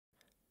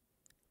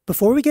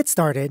Before we get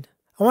started,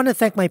 I want to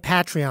thank my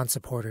Patreon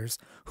supporters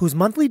whose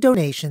monthly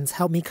donations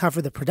help me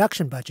cover the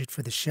production budget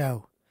for the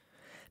show.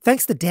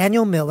 Thanks to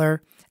Daniel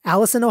Miller,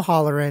 Allison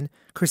O'Halloran,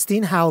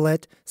 Christine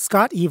Howlett,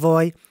 Scott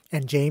Evoy,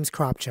 and James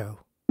Cropcho.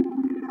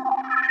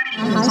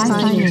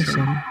 Hi-Phi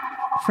Nation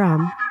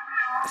from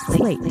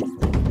Slate.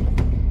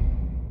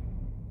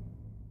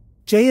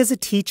 Jay is a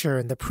teacher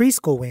in the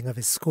preschool wing of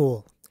his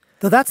school,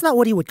 though that's not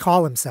what he would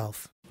call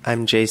himself.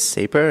 I'm Jay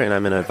Saper, and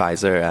I'm an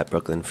advisor at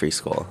Brooklyn Free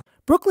School.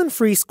 Brooklyn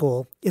Free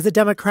School is a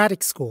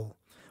democratic school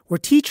where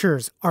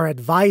teachers are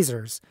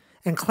advisors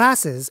and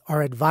classes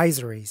are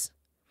advisories.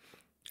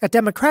 At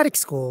democratic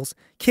schools,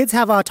 kids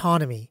have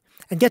autonomy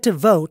and get to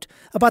vote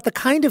about the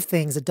kind of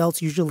things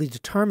adults usually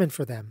determine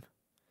for them.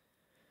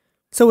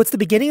 So it's the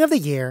beginning of the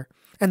year,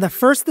 and the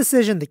first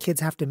decision the kids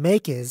have to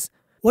make is,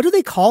 what do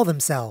they call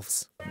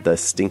themselves? The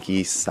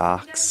stinky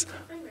socks,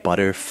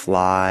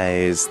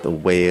 butterflies, the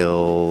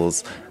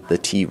whales, the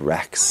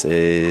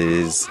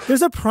T-Rexes.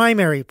 There's a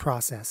primary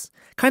process,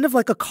 kind of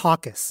like a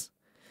caucus.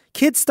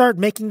 Kids start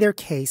making their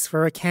case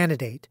for a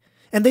candidate,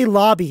 and they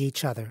lobby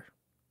each other.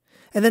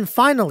 And then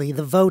finally,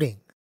 the voting.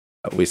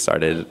 We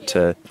started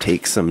to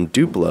take some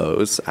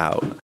Duplos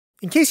out.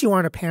 In case you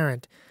aren't a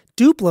parent,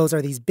 Duplos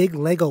are these big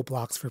Lego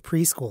blocks for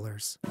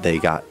preschoolers. They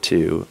got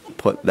to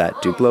put that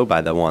Duplo by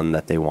the one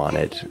that they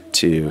wanted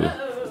to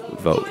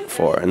vote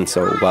for. And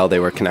so while they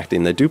were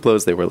connecting the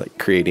Duplos, they were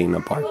creating a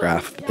bar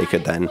graph. They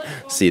could then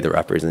see the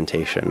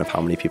representation of how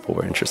many people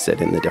were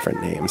interested in the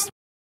different names.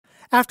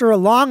 After a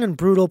long and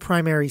brutal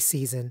primary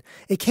season,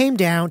 it came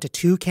down to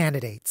two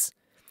candidates,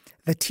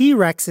 the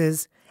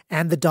T-Rexes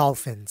and the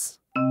Dolphins.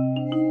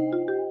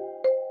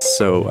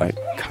 So I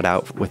cut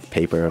out with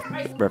paper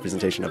a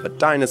representation of a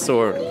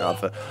dinosaur and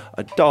of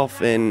a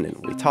dolphin,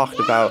 and we talked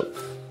about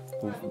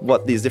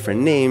what these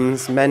different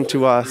names meant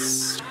to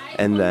us.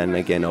 And then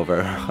again,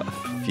 over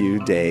a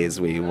few days,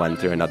 we went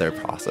through another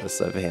process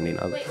of handing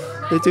out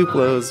the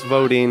Duplos,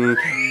 voting,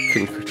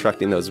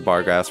 constructing those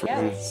bar graphs.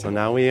 And so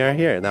now we are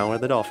here. Now we're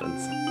the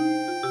Dolphins.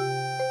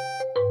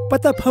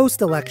 But the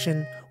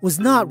post-election was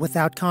not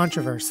without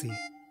controversy.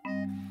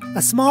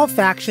 A small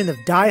faction of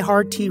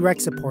die-hard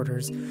T-Rex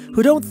supporters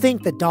who don't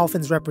think that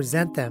dolphins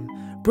represent them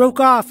broke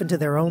off into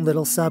their own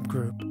little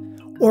subgroup,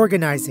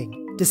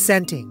 organizing,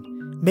 dissenting,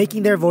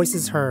 making their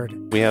voices heard.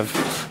 We have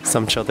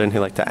some children who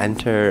like to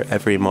enter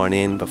every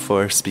morning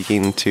before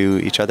speaking to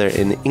each other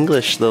in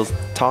English. They'll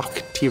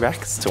talk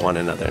T-Rex to one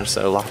another,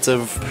 so lots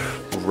of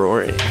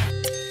roaring.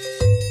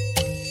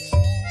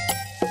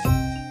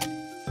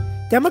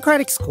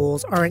 Democratic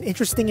schools are an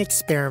interesting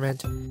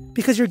experiment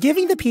because you're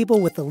giving the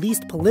people with the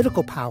least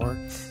political power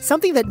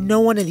something that no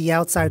one in the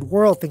outside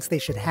world thinks they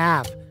should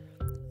have,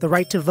 the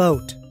right to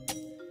vote.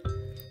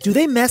 Do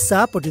they mess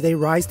up or do they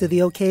rise to the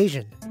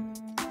occasion?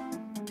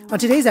 On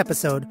today's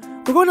episode,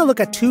 we're going to look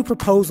at two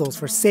proposals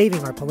for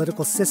saving our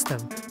political system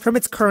from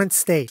its current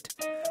state,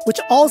 which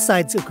all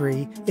sides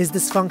agree is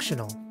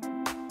dysfunctional.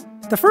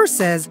 The first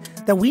says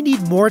that we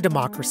need more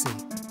democracy,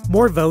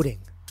 more voting.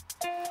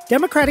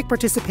 Democratic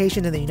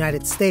participation in the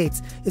United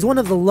States is one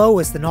of the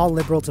lowest in all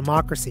liberal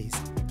democracies.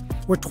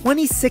 We're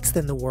 26th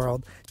in the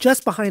world,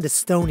 just behind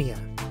Estonia.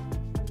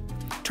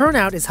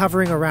 Turnout is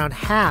hovering around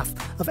half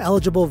of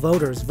eligible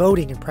voters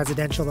voting in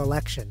presidential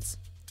elections.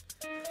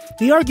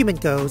 The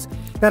argument goes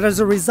that as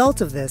a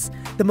result of this,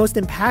 the most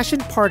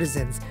impassioned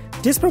partisans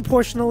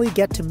disproportionately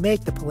get to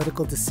make the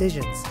political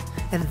decisions,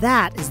 and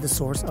that is the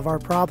source of our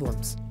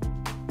problems.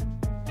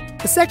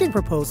 The second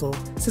proposal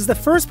says the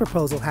first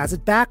proposal has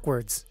it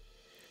backwards.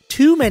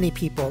 Too many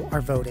people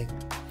are voting,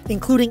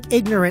 including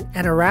ignorant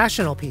and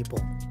irrational people.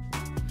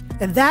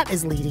 And that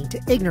is leading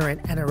to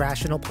ignorant and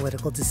irrational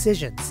political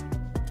decisions.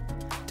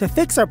 To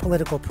fix our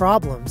political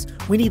problems,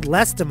 we need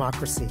less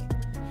democracy.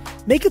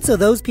 Make it so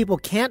those people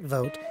can't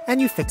vote,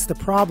 and you fix the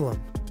problem.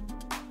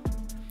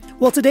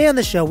 Well, today on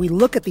the show, we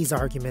look at these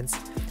arguments,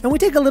 and we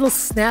take a little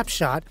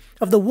snapshot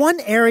of the one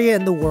area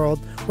in the world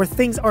where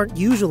things aren't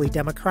usually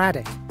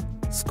democratic: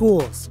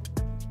 schools.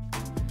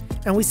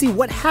 And we see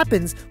what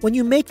happens when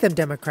you make them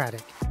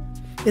democratic.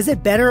 Is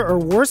it better or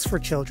worse for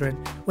children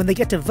when they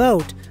get to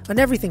vote on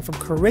everything from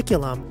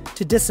curriculum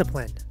to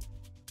discipline?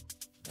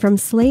 From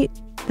Slate,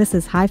 this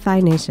is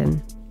Hi-Phi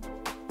Nation.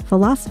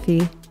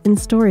 Philosophy in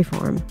story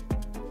form.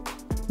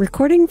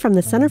 Recording from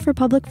the Center for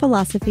Public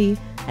Philosophy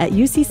at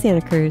UC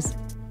Santa Cruz,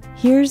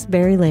 here's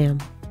Barry Lamb.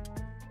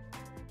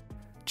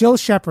 Jill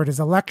Shepherd is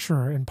a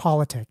lecturer in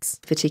politics.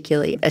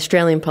 Particularly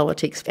Australian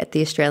politics at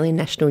the Australian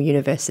National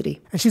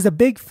University. And she's a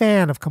big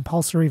fan of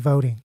compulsory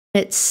voting.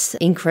 It's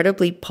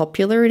incredibly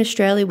popular in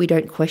Australia. We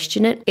don't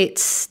question it.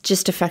 It's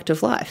just a fact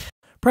of life.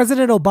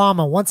 President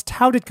Obama once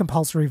touted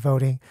compulsory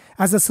voting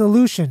as a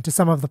solution to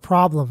some of the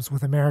problems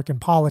with American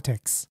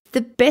politics.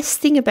 The best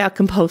thing about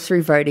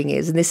compulsory voting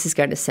is, and this is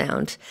going to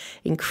sound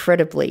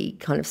incredibly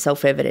kind of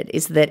self-evident,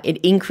 is that it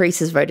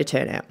increases voter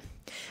turnout.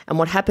 And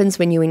what happens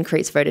when you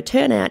increase voter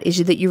turnout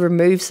is that you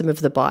remove some of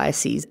the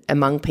biases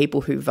among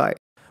people who vote.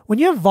 When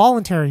you have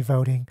voluntary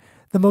voting,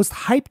 the most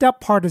hyped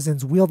up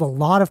partisans wield a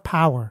lot of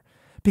power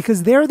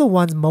because they're the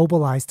ones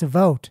mobilized to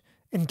vote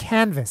and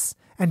canvass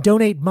and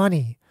donate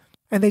money,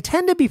 and they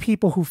tend to be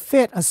people who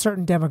fit a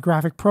certain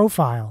demographic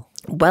profile.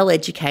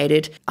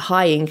 Well-educated,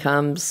 high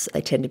incomes,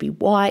 they tend to be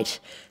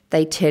white,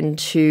 they tend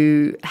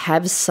to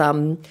have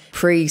some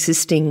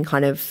pre-existing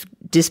kind of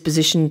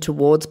disposition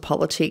towards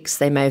politics.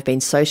 They may have been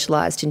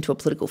socialised into a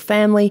political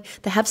family.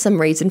 They have some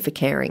reason for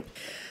caring.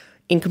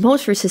 In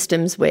compulsory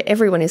systems where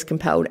everyone is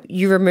compelled,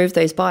 you remove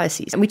those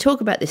biases. And we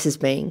talk about this as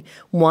being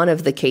one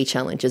of the key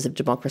challenges of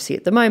democracy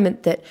at the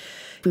moment, that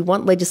we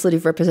want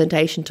legislative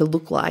representation to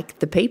look like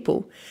the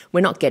people. We're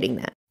not getting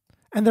that.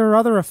 And there are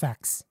other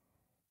effects.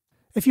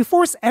 If you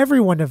force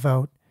everyone to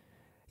vote,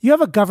 you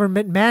have a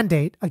government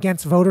mandate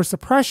against voter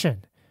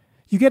suppression.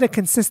 You get a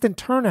consistent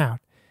turnout,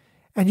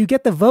 and you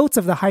get the votes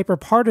of the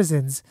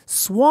hyper-partisans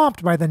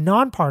swamped by the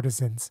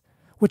non-partisans,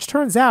 which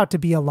turns out to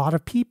be a lot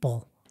of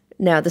people.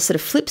 Now, the sort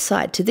of flip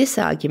side to this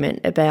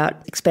argument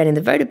about expanding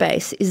the voter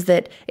base is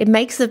that it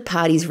makes the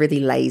parties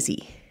really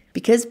lazy,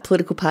 because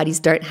political parties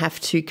don't have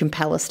to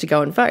compel us to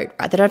go and vote,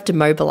 right? They don't have to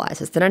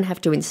mobilise us. They don't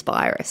have to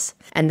inspire us.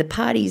 And the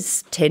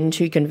parties tend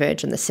to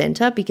converge on the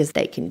centre because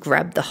they can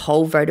grab the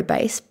whole voter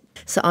base.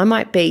 So I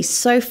might be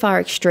so far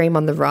extreme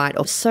on the right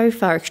or so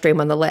far extreme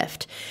on the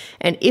left,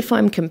 and if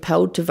I'm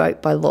compelled to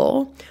vote by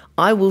law,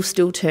 I will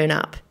still turn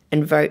up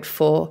and vote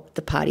for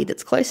the party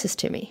that's closest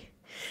to me.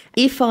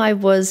 If I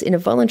was in a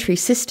voluntary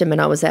system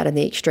and I was out in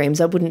the extremes,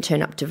 I wouldn't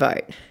turn up to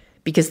vote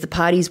because the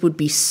parties would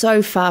be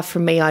so far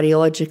from me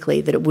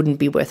ideologically that it wouldn't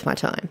be worth my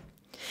time.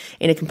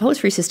 In a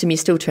compulsory system, you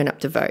still turn up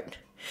to vote.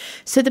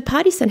 So the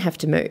parties don't have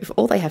to move.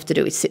 All they have to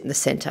do is sit in the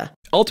centre.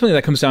 Ultimately,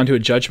 that comes down to a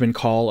judgment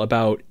call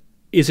about,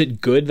 is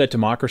it good that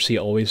democracy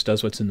always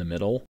does what's in the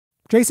middle?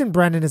 Jason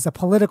Brennan is a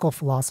political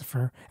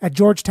philosopher at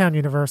Georgetown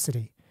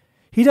University.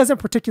 He doesn't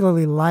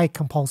particularly like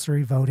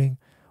compulsory voting,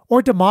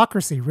 or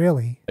democracy,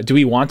 really. Do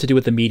we want to do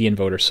what the median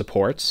voter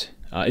supports?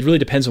 It really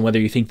depends on whether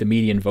you think the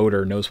median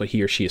voter knows what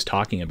he or she is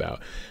talking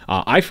about.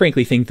 I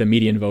frankly think the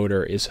median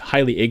voter is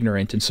highly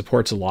ignorant and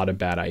supports a lot of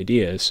bad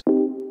ideas.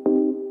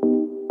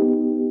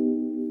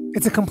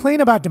 It's a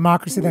complaint about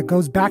democracy that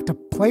goes back to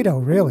Plato,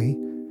 really.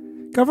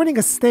 Governing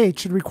a state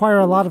should require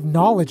a lot of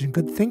knowledge and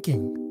good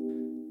thinking.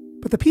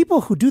 But the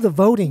people who do the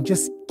voting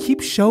just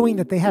keep showing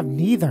that they have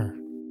neither.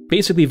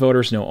 Basically,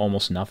 voters know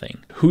almost nothing.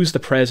 Who's the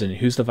president?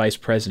 Who's the vice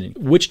president?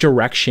 Which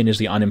direction is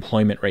the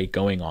unemployment rate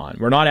going on?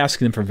 We're not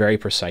asking them for very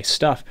precise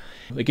stuff.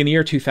 Like in the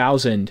year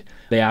 2000,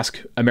 they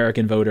ask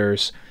American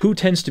voters, who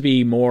tends to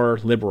be more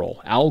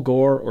liberal, Al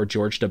Gore or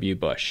George W.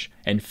 Bush?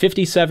 And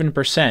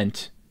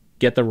 57%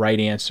 get the right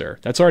answer.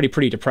 That's already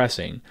pretty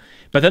depressing.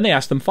 But then they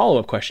ask them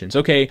follow-up questions.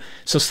 Okay,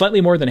 so slightly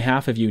more than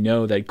half of you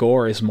know that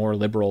Gore is more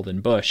liberal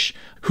than Bush.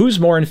 Who's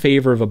more in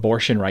favor of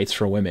abortion rights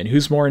for women?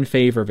 Who's more in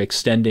favor of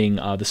extending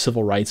the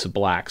civil rights of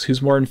blacks?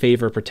 Who's more in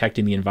favor of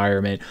protecting the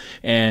environment?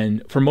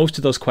 And for most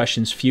of those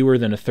questions, fewer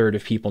than a third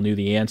of people knew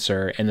the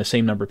answer, and the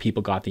same number of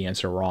people got the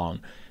answer wrong.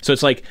 So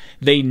it's like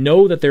they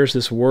know that there's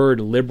this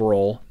word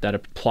liberal that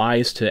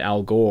applies to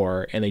Al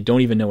Gore, and they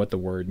don't even know what the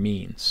word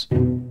means.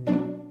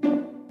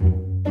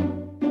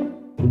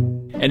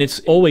 And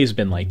it's always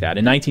been like that.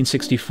 In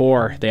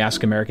 1964, they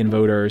asked American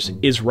voters,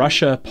 is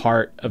Russia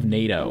part of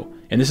NATO?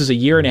 And this is a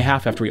year and a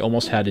half after we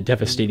almost had a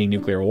devastating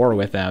nuclear war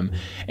with them,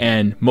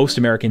 and most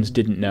Americans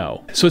didn't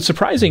know. So what's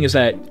surprising is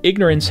that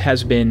ignorance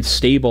has been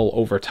stable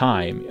over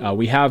time.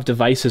 We have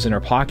devices in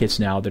our pockets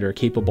now that are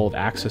capable of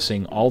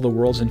accessing all the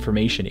world's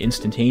information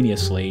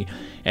instantaneously,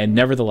 and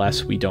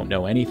nevertheless, we don't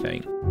know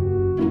anything.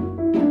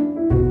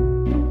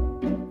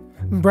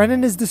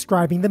 Brennan is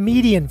describing the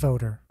median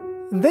voter.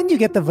 And then you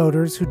get the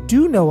voters who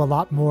do know a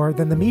lot more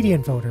than the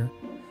median voter.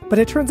 But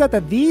it turns out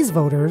that these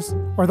voters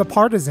are the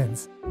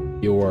partisans.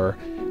 Your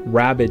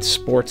rabid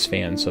sports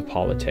fans of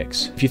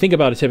politics. If you think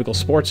about a typical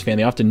sports fan,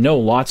 they often know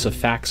lots of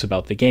facts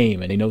about the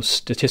game and they know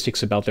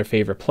statistics about their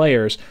favorite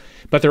players,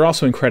 but they're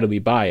also incredibly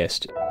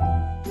biased.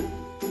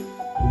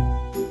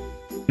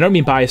 I don't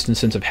mean biased in the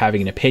sense of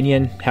having an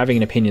opinion. Having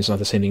an opinion is not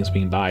the same thing as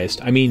being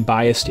biased. I mean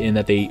biased in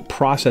that they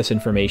process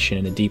information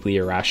in a deeply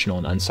irrational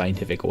and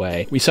unscientific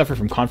way. We suffer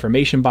from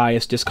confirmation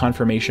bias,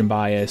 disconfirmation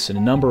bias, and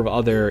a number of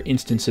other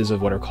instances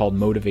of what are called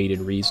motivated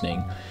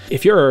reasoning.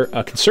 If you're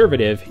a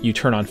conservative, you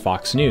turn on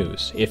Fox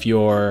News. If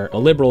you're a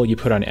liberal, you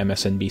put on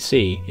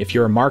MSNBC. If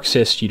you're a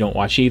Marxist, you don't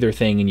watch either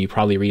thing and you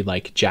probably read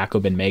like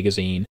Jacobin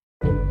magazine.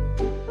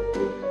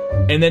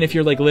 And then if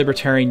you're like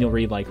libertarian, you'll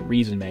read like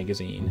Reason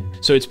magazine.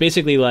 So it's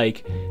basically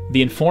like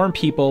the informed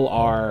people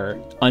are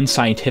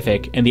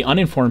unscientific, and the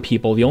uninformed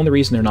people, the only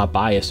reason they're not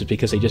biased is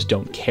because they just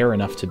don't care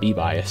enough to be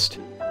biased.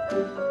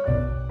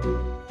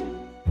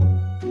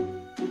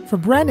 For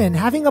Brennan,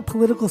 having a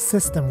political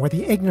system where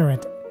the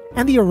ignorant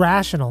and the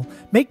irrational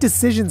make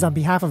decisions on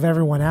behalf of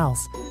everyone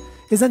else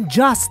is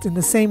unjust in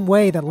the same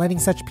way that letting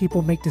such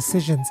people make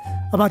decisions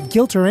about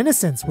guilt or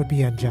innocence would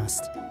be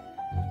unjust.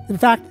 In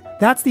fact,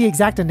 That's the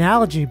exact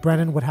analogy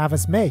Brennan would have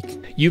us make.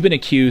 You've been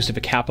accused of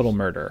a capital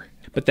murder.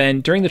 But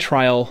then during the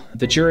trial,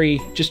 the jury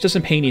just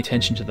doesn't pay any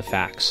attention to the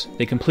facts.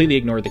 They completely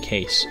ignore the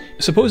case.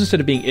 Suppose instead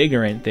of being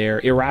ignorant,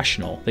 they're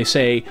irrational. They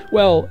say,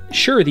 well,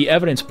 sure, the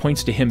evidence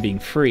points to him being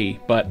free,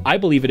 but I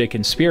believe in a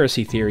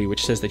conspiracy theory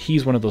which says that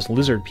he's one of those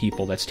lizard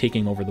people that's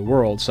taking over the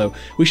world, so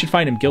we should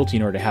find him guilty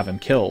in order to have him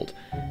killed.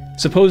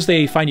 Suppose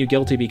they find you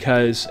guilty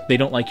because they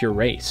don't like your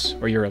race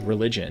or your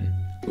religion.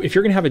 If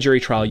you're going to have a jury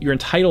trial, you're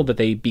entitled that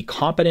they be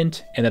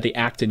competent and that they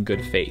act in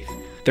good faith.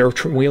 They're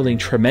wielding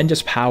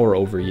tremendous power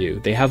over you.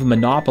 They have a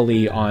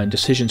monopoly on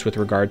decisions with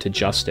regard to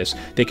justice.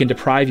 They can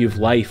deprive you of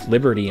life,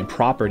 liberty, and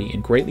property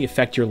and greatly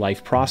affect your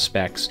life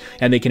prospects,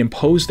 and they can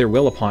impose their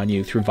will upon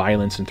you through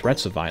violence and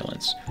threats of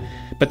violence.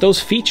 But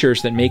those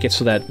features that make it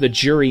so that the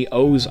jury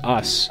owes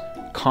us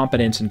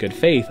competence and good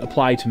faith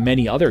apply to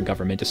many other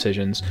government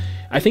decisions.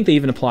 I think they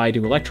even apply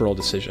to electoral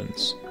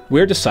decisions.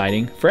 We're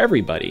deciding for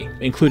everybody,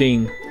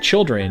 including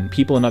children,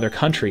 people in other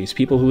countries,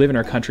 people who live in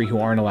our country who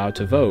aren't allowed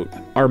to vote,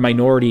 our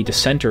minority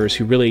dissenters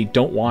who really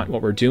don't want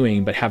what we're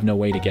doing but have no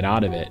way to get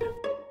out of it.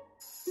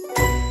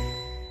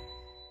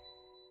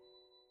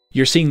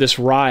 You're seeing this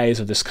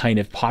rise of this kind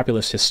of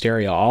populist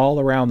hysteria all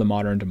around the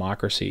modern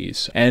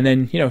democracies. And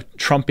then,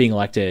 Trump being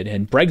elected,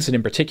 and Brexit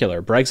in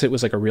particular. Brexit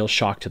was like a real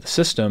shock to the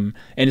system,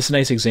 and it's a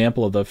nice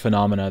example of the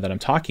phenomena that I'm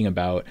talking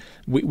about.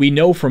 We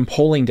know from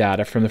polling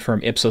data from the firm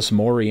Ipsos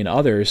Mori and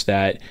others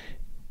that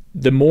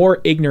the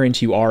more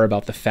ignorant you are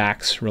about the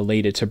facts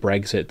related to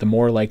Brexit, the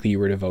more likely you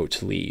were to vote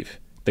to leave.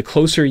 The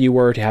closer you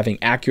were to having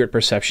accurate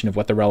perception of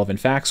what the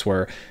relevant facts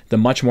were, the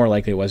much more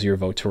likely it was your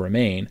vote to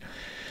remain.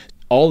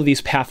 All of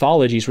these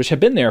pathologies, which have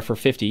been there for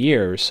 50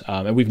 years,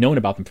 and we've known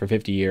about them for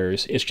 50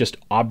 years, it's just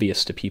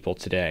obvious to people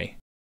today.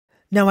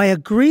 Now, I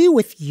agree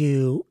with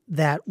you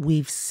that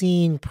we've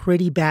seen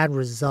pretty bad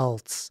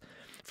results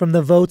from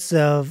the votes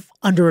of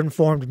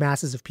underinformed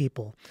masses of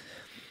people.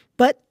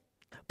 But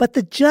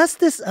the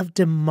justice of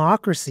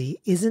democracy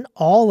isn't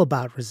all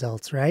about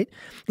results, right?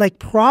 Like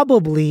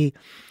probably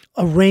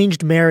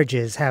arranged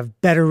marriages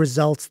have better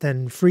results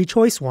than free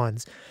choice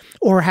ones,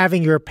 or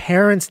having your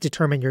parents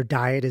determine your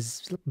diet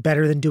is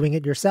better than doing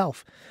it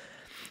yourself.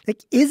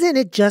 Like, isn't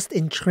it just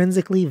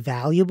intrinsically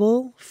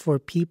valuable for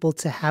people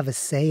to have a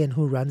say in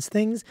who runs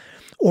things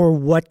or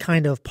what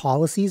kind of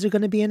policies are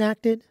going to be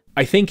enacted?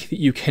 I think that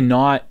you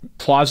cannot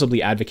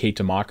plausibly advocate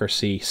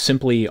democracy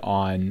simply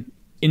on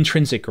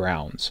intrinsic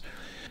grounds.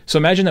 So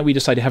imagine that we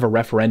decide to have a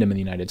referendum in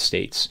the United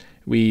States.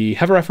 We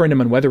have a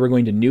referendum on whether we're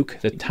going to nuke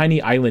the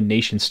tiny island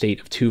nation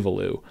state of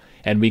Tuvalu.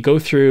 And we go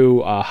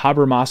through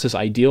Habermas's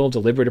ideal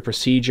deliberative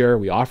procedure.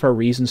 We offer our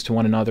reasons to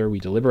one another. We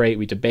deliberate,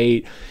 we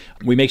debate.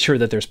 We make sure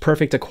that there's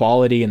perfect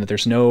equality and that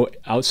there's no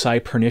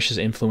outside pernicious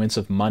influence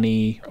of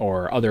money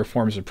or other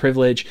forms of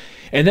privilege.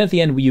 And then at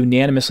the end, we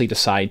unanimously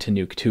decide to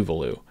nuke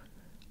Tuvalu.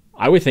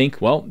 I would think,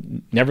 well,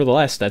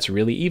 nevertheless, that's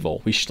really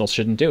evil. We still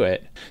shouldn't do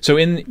it. So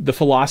in the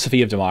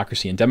philosophy of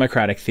democracy and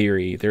democratic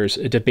theory, there's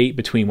a debate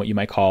between what you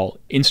might call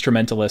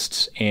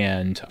instrumentalists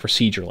and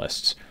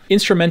proceduralists.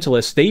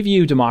 Instrumentalists, they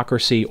view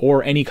democracy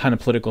or any kind of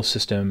political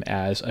system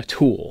as a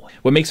tool.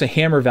 What makes a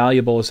hammer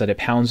valuable is that it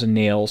pounds and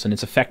nails, and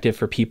it's effective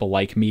for people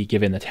like me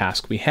given the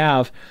task we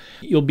have.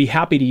 You'll be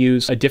happy to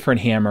use a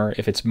different hammer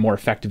if it's more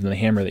effective than the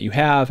hammer that you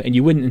have, and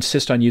you wouldn't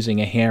insist on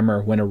using a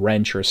hammer when a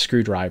wrench or a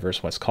screwdriver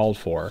is what's called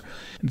for.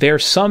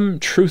 There's some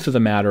truth of the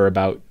matter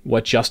about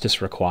what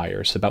justice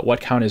requires, about what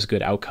count as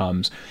good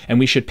outcomes, and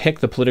we should pick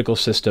the political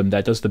system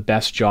that does the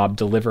best job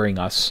delivering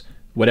us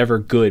whatever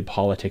good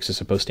politics is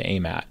supposed to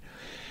aim at.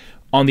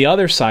 On the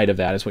other side of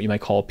that is what you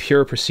might call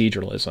pure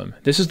proceduralism.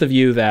 This is the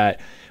view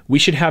that we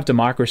should have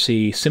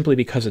democracy simply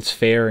because it's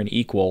fair and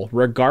equal,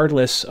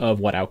 regardless of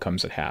what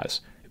outcomes it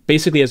has.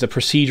 Basically, as a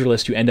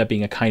proceduralist, you end up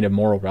being a kind of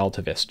moral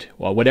relativist.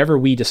 Well, whatever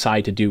we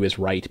decide to do is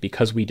right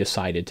because we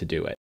decided to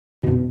do it.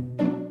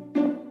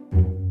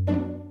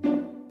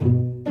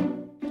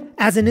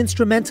 As an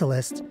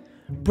instrumentalist,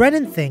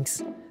 Brennan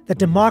thinks that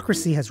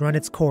democracy has run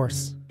its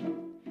course.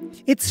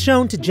 It's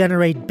shown to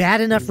generate bad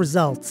enough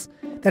results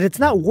that it's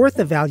not worth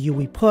the value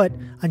we put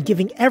on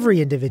giving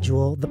every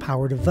individual the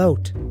power to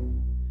vote.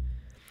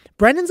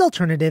 Brennan's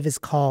alternative is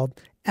called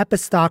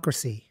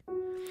epistocracy,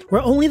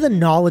 where only the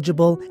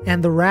knowledgeable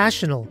and the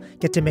rational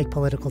get to make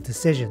political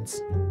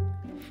decisions.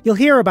 You'll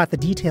hear about the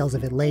details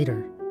of it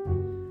later.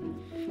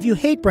 If you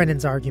hate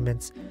Brennan's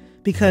arguments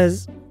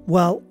because,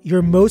 well,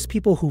 you're most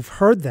people who've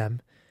heard them,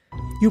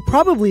 you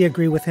probably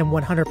agree with him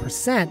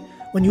 100%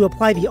 when you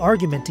apply the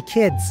argument to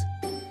kids.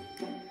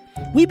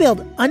 We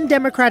build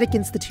undemocratic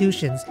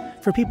institutions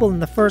for people in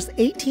the first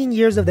 18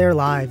 years of their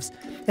lives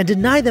and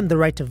deny them the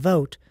right to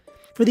vote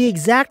for the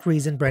exact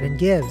reason Brennan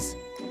gives.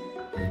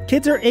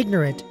 Kids are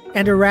ignorant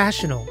and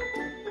irrational.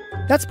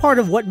 That's part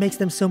of what makes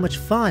them so much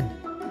fun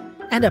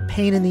and a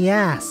pain in the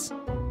ass.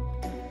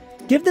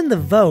 Give them the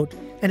vote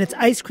and it's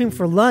ice cream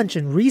for lunch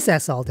and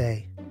recess all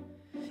day.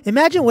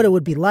 Imagine what it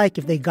would be like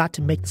if they got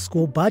to make the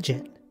school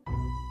budget.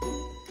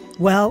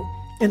 Well,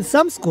 in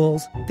some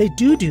schools, they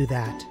do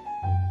that.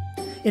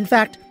 In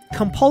fact,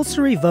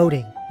 compulsory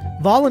voting,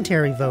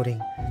 voluntary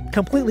voting,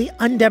 completely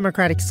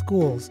undemocratic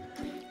schools,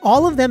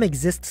 all of them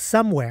exist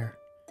somewhere.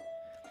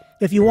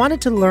 If you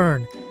wanted to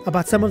learn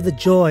about some of the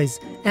joys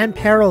and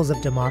perils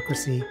of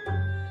democracy,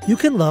 you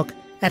can look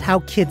at how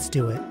kids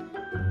do it.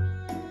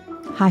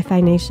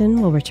 Hi-Fi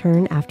Nation will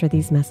return after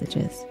these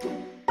messages.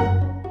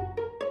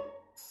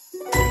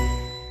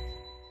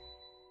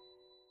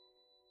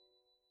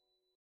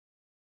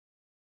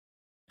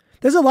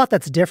 There's a lot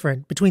that's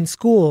different between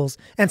schools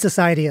and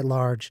society at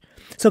large,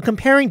 so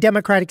comparing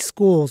democratic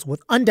schools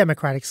with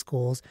undemocratic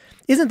schools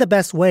isn't the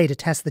best way to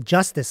test the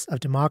justice of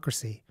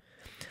democracy.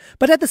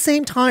 But at the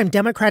same time,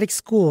 democratic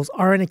schools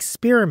are an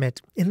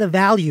experiment in the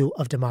value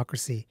of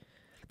democracy.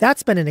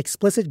 That's been an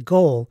explicit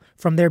goal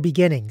from their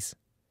beginnings.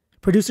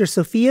 Producer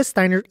Sophia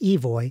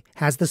Steinert-Evoy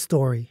has the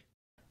story.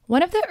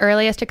 One of the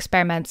earliest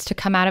experiments to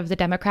come out of the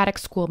democratic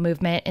school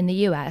movement in the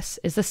U.S.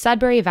 is the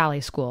Sudbury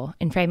Valley School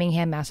in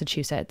Framingham,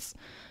 Massachusetts.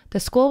 The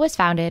school was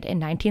founded in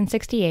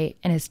 1968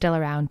 and is still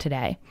around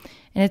today.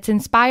 And it's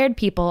inspired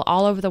people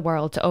all over the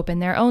world to open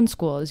their own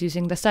schools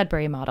using the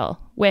Sudbury model,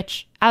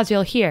 which, as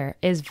you'll hear,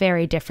 is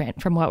very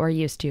different from what we're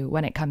used to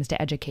when it comes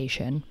to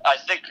education. I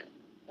think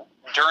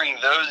during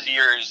those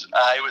years,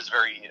 I was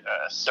very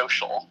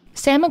social.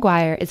 Sam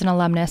McGuire is an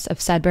alumnus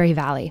of Sudbury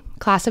Valley,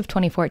 class of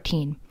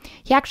 2014.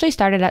 He actually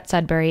started at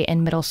Sudbury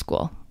in middle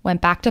school,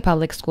 went back to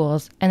public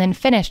schools, and then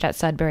finished at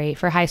Sudbury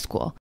for high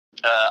school.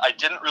 I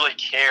didn't really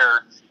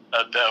care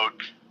about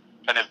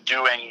kind of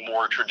doing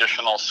more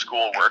traditional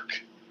schoolwork.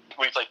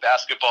 We played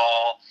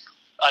basketball,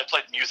 I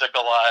played music a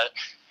lot,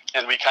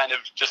 and we kind of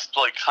just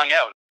hung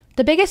out.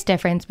 The biggest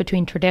difference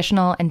between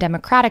traditional and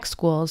democratic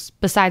schools,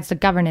 besides the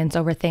governance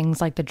over things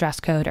like the dress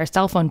code or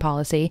cell phone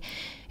policy,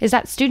 is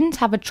that students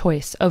have a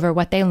choice over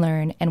what they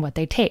learn and what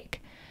they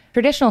take.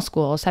 Traditional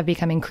schools have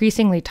become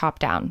increasingly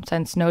top-down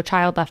since No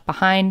Child Left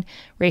Behind,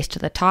 Race to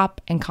the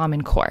Top, and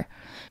Common Core,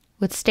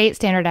 with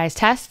state-standardized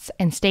tests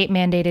and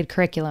state-mandated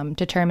curriculum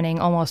determining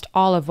almost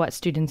all of what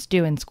students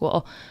do in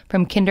school,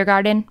 from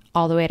kindergarten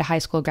all the way to high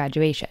school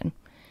graduation.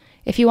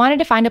 If you wanted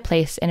to find a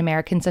place in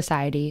American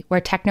society where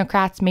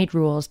technocrats made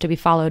rules to be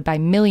followed by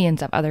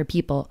millions of other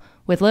people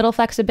with little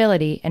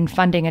flexibility and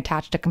funding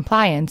attached to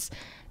compliance,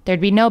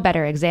 there'd be no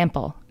better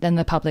example than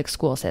the public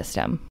school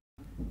system.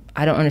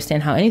 I don't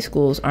understand how any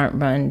schools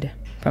aren't run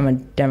from a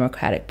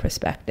democratic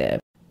perspective.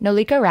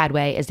 Nolika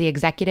Radway is the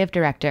executive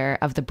director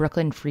of the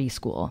Brooklyn Free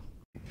School.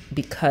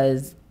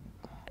 Because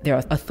they're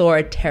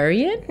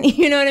authoritarian,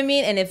 you know what I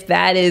mean? And if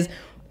that is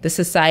the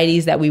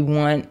societies that we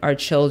want our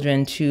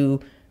children to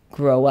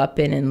grow up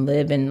in and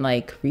live and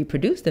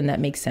reproduce, then that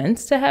makes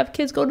sense to have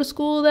kids go to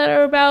school that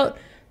are about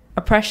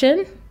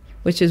oppression,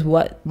 which is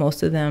what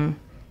most of them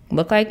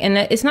look like. And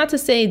it's not to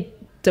say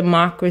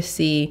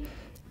democracy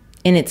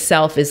in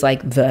itself is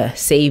the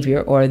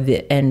savior or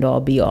the end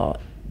all be all.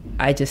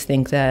 I just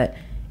think that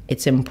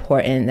it's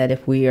important that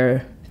if we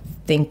are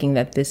thinking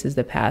that this is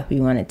the path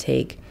we want to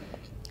take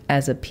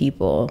as a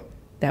people,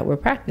 that we're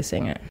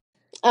practicing it.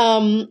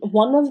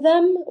 One of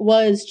them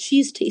was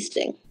cheese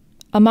tasting.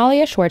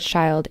 Amalia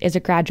Schwarzschild is a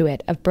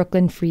graduate of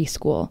Brooklyn Free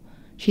School.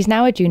 She's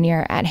now a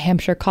junior at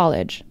Hampshire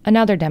College,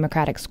 another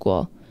democratic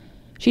school.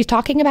 She's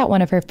talking about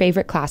one of her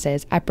favorite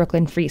classes at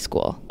Brooklyn Free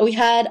School. We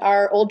had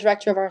our old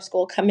director of our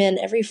school come in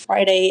every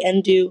Friday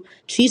and do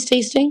cheese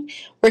tasting,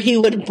 where he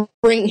would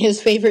bring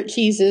his favorite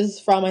cheeses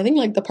from, I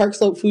think, the Park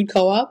Slope Food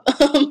Co-op,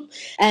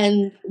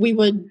 and we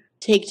would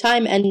take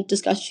time and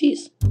discuss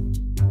cheese.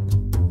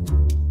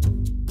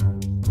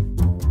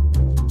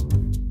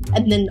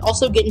 And then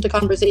also get into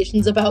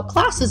conversations about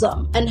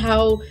classism and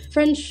how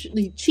French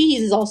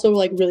cheese is also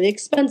really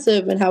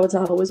expensive and how it's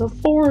not always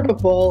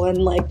affordable.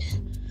 And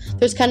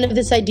there's kind of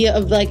this idea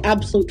of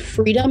absolute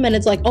freedom. And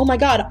it's oh my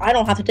God, I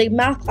don't have to take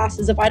math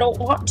classes if I don't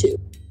want to.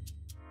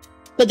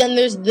 But then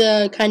there's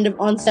the kind of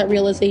onset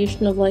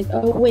realization of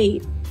oh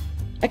wait,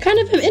 I kind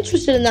of am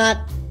interested in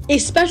that,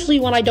 especially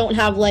when I don't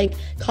have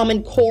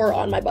Common Core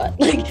on my butt.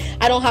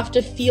 I don't have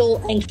to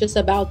feel anxious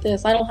about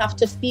this. I don't have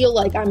to feel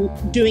like I'm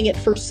doing it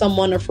for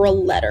someone or for a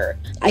letter.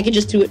 I can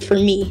just do it for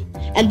me.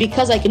 And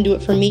because I can do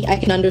it for me, I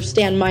can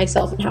understand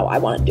myself and how I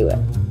want to do it.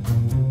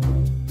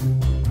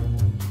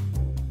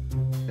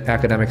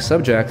 Academic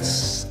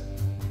subjects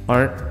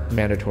aren't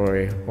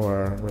mandatory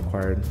or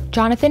required.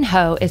 Jonathan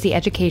Ho is the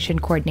education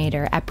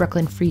coordinator at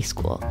Brooklyn Free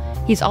School.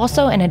 He's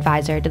also an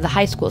advisor to the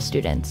high school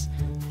students.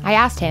 I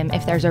asked him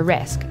if there's a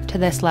risk to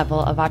this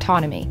level of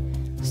autonomy.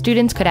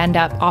 Students could end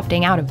up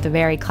opting out of the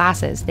very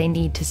classes they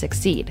need to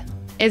succeed.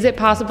 Is it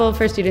possible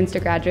for students to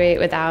graduate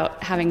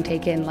without having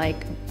taken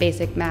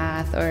basic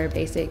math or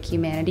basic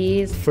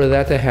humanities? For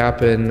that to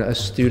happen, a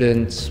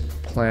student's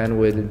plan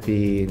would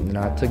be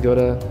not to go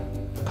to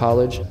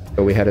college.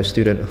 We had a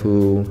student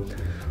who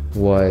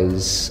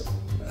was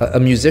a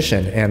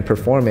musician and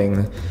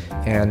performing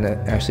and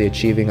actually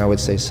achieving, I would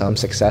say, some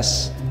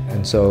success.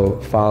 And so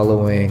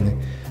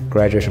following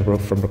graduation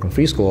from Brooklyn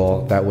Free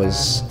School, that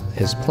was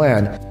his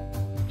plan.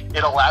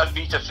 it allowed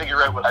me to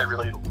figure out what I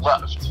really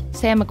loved.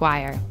 Sam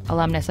McGuire,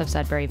 alumnus of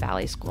Sudbury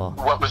Valley School.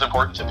 What was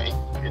important to me.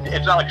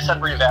 It's not like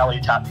Sudbury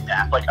Valley taught me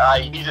math. Like,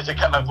 I needed to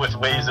come up with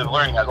ways of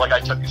learning that. Like, I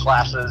took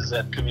classes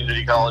at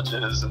community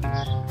colleges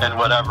and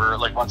whatever,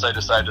 like, once I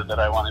decided that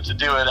I wanted to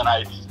do it, and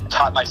I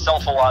taught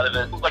myself a lot of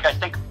it. Like, I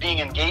think being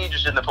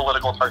engaged in the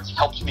political parts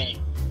helped me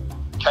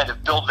kind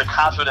of build the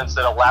confidence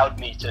that allowed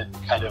me to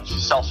kind of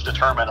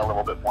self-determine a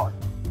little bit more.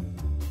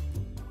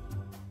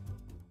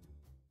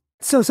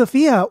 So,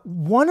 Sophia,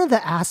 one of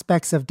the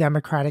aspects of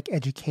democratic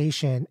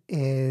education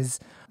is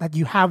that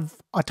you have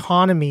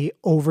autonomy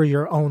over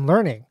your own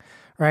learning,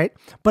 right?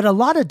 But a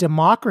lot of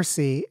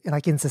democracy,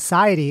 like in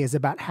society, is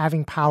about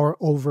having power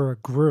over a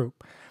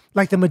group.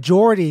 Like the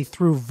majority,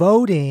 through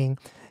voting,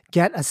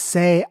 get a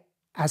say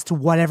as to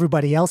what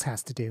everybody else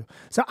has to do.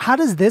 So how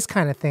does this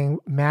kind of thing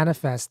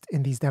manifest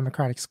in these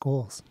democratic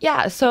schools?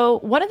 Yeah, so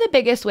one of the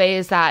biggest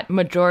ways that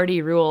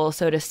majority rule,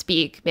 so to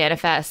speak,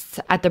 manifests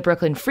at the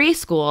Brooklyn Free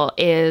School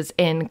is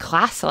in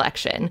class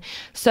selection.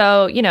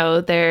 So,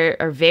 there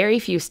are very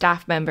few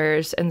staff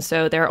members, and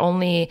so there are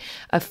only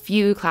a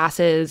few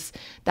classes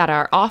that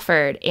are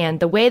offered. And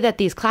the way that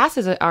these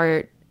classes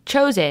are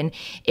chosen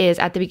is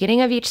at the beginning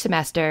of each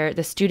semester,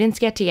 the students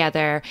get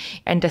together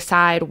and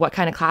decide what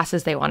kind of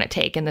classes they want to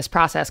take in this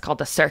process called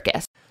the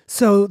circus.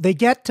 So they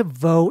get to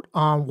vote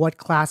on what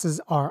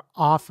classes are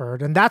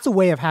offered. And that's a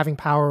way of having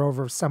power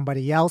over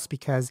somebody else,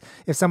 because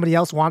if somebody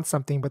else wants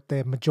something but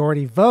the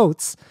majority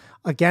votes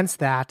against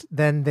that,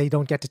 then they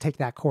don't get to take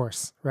that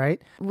course,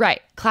 right?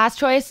 Right. Class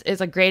choice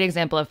is a great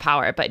example of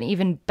power, but an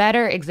even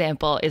better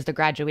example is the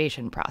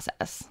graduation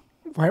process.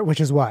 Right,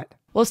 which is what?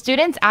 Well,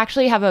 students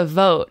actually have a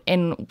vote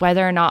in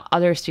whether or not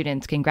other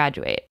students can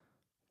graduate.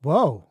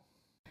 Whoa.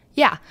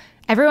 Yeah.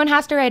 Everyone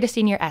has to write a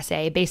senior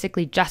essay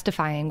basically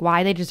justifying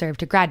why they deserve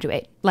to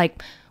graduate,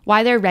 like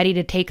why they're ready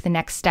to take the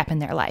next step in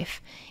their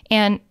life.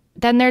 And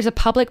then there's a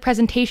public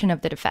presentation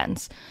of the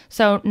defense.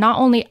 So not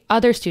only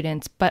other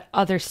students, but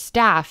other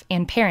staff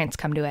and parents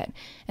come to it.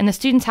 And the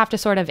students have to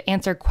sort of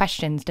answer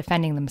questions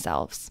defending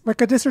themselves.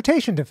 Like a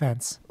dissertation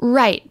defense.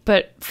 Right,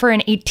 but for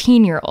an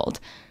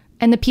 18-year-old.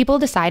 And the people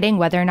deciding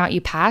whether or not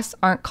you pass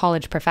aren't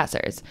college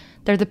professors.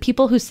 They're the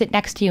people who sit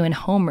next to you in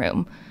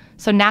homeroom.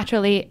 So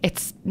naturally,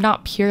 it's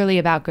not purely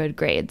about good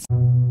grades.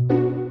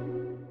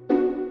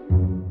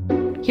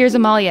 Here's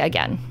Amalia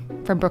again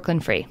from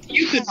Brooklyn Free.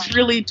 You could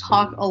really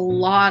talk a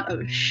lot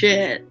of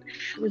shit.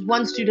 There was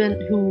one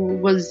student who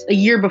was a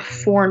year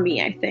before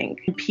me, I think.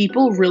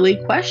 People really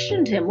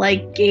questioned him,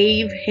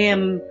 gave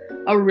him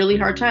a really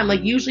hard time.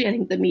 Usually I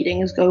think the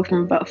meetings go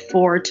from about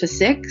 4 to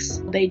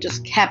 6. They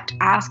just kept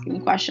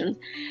asking questions.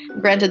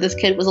 Granted, this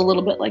kid was a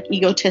little bit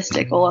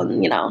egotistical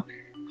and,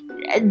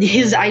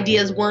 his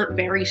ideas weren't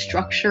very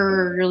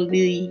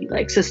structurally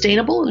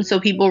sustainable. And so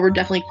people were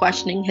definitely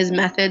questioning his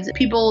methods.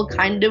 People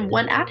kind of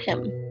went at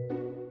him.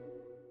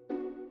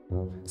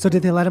 So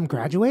did they let him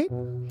graduate?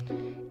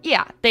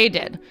 Yeah, they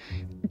did.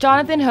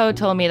 Jonathan Ho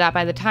told me that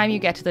by the time you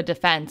get to the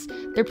defense,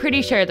 they're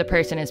pretty sure the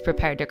person is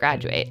prepared to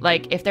graduate.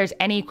 If there's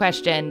any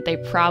question, they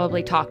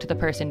probably talk to the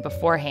person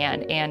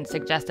beforehand and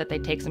suggest that they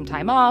take some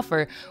time off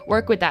or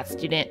work with that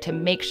student to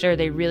make sure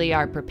they really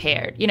are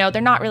prepared.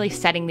 They're not really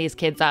setting these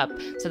kids up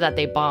so that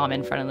they bomb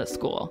in front of the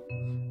school.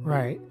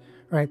 Right.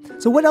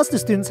 So what else do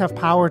students have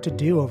power to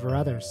do over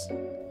others?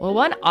 Well,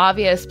 one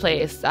obvious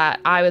place that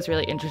I was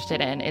really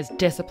interested in is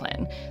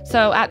discipline.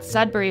 So at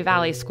Sudbury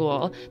Valley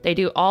School, they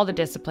do all the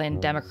discipline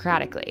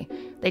democratically.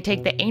 They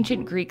take the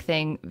ancient Greek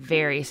thing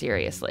very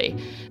seriously.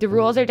 The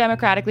rules are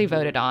democratically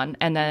voted on,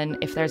 and then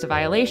if there's a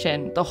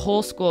violation, the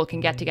whole school can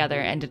get together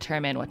and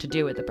determine what to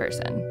do with the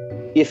person.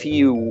 If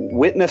you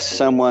witness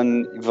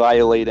someone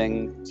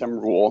violating some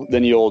rule,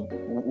 then you'll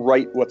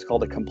write what's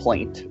called a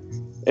complaint.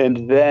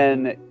 And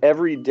then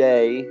every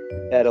day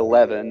at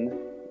 11,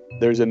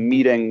 there's a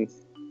meeting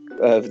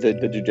of the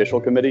judicial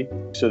committee.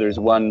 So there's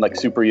one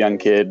super young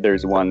kid,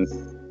 there's one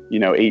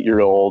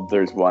 8-year-old,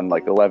 there's one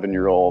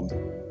 11-year-old,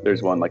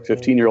 there's one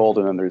 15-year-old,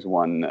 and then there's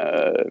one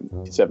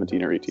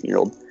 17 or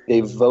 18-year-old.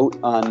 They vote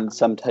on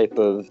some type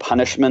of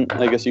punishment,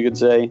 I guess you could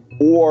say.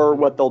 Or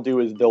what they'll do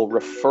is they'll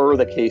refer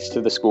the case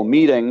to the school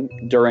meeting.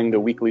 During the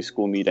weekly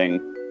school meeting,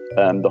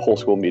 the whole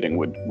school meeting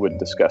would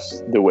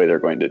discuss the way they're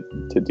going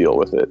to deal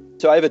with it.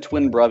 So I have a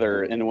twin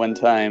brother, and one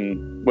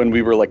time when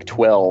we were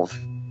 12,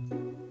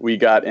 we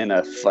got in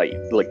a fight,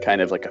 kind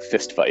of a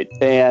fist fight.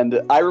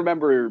 And I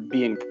remember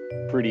being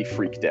pretty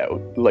freaked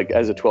out,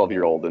 as a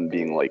 12-year-old and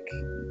being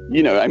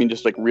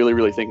just really,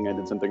 really thinking I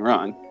did something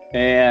wrong.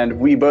 And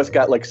we both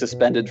got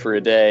suspended for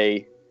a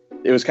day.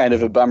 It was kind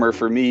of a bummer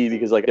for me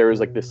because there was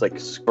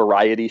this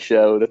variety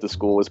show that the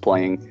school was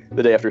playing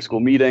the day after school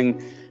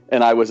meeting.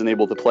 And I wasn't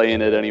able to play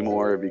in it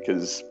anymore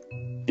because,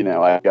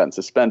 I had gotten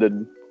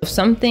suspended. If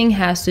something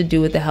has to do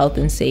with the health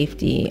and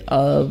safety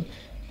of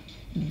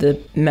the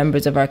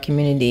members of our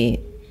community,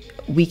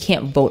 we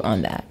can't vote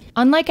on that.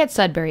 Unlike at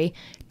Sudbury,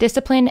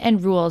 discipline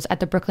and rules at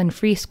the Brooklyn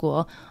Free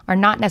School are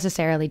not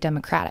necessarily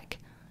democratic.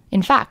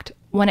 In fact,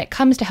 when it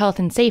comes to health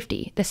and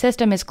safety, the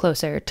system is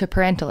closer to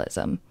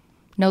parentalism.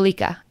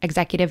 Nolika,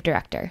 executive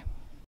director.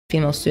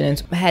 female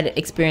students had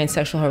experienced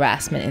sexual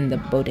harassment in the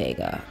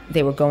bodega.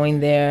 They were going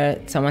there,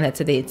 someone had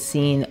said they had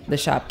seen the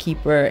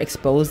shopkeeper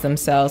expose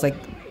themselves, like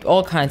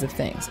all kinds of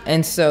things.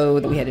 And so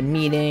we had a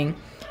meeting,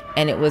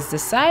 and it was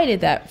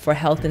decided that for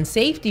health and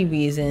safety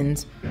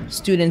reasons,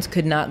 students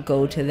could not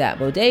go to that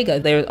bodega.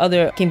 There were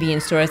other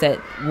convenience stores that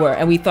were,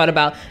 and we thought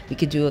about, we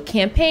could do a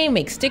campaign,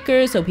 make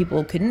stickers so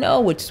people could know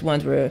which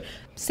ones were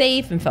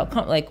safe and felt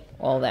comfortable, like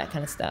all that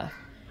kind of stuff.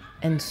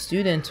 And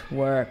students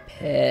were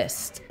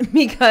pissed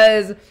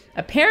because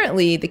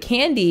apparently the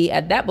candy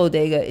at that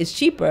bodega is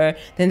cheaper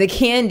than the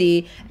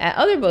candy at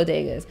other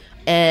bodegas.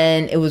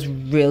 And it was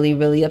really,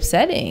 really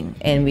upsetting.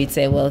 And we'd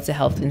say, well, it's a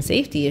health and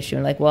safety issue.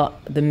 And like, well,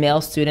 the male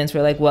students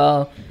were like,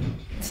 well,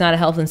 it's not a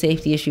health and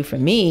safety issue for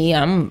me.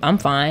 I'm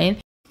fine.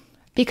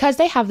 Because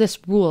they have this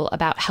rule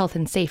about health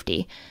and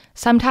safety,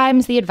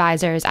 sometimes the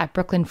advisors at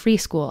Brooklyn Free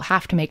School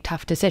have to make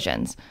tough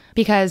decisions.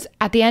 Because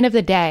at the end of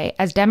the day,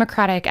 as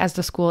democratic as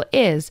the school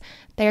is,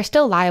 they are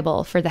still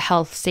liable for the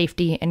health,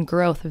 safety, and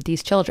growth of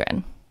these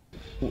children.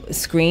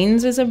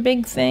 Screens is a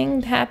big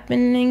thing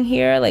happening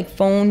here, like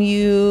phone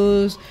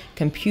use,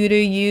 computer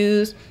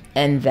use,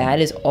 and that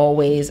is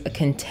always a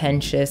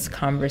contentious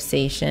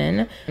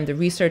conversation. And the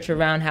research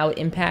around how it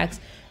impacts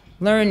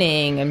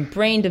learning and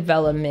brain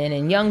development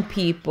and young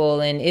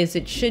people and is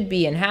it should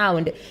be and how,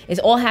 and it's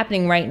all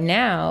happening right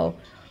now.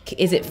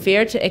 Is it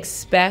fair to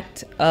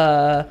expect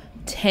a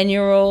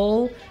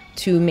 10-year-old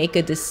to make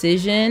a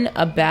decision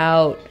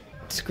about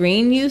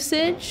screen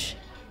usage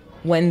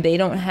when they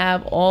don't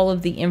have all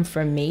of the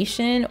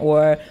information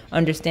or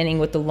understanding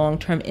what the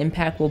long-term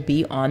impact will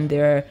be on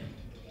their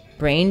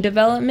brain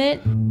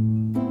development?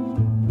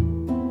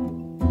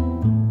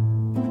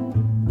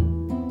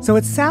 So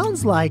it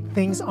sounds like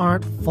things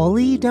aren't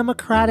fully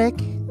democratic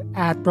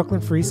at Brooklyn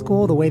Free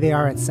School the way they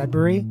are at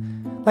Sudbury.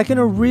 Like in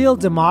a real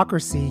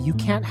democracy, you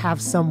can't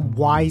have some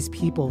wise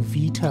people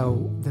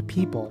veto the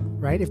people,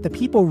 right? If the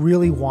people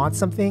really want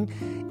something,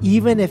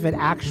 even if it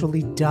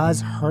actually does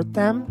hurt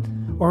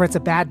them or it's a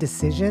bad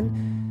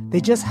decision,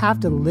 they just have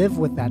to live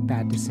with that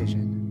bad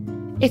decision.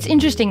 It's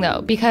interesting,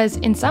 though, because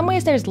in some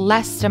ways there's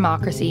less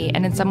democracy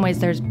and in some ways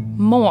there's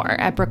more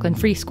at Brooklyn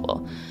Free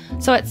School.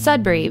 So at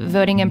Sudbury,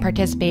 voting and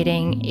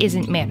participating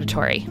isn't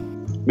mandatory.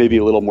 Maybe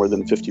a little more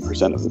than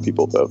 50% of the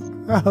people vote.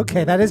 Oh,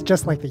 okay, that is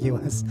just like the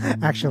U.S.,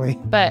 actually.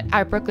 But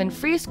at Brooklyn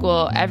Free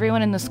School,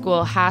 everyone in the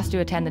school has to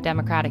attend the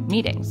Democratic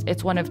meetings.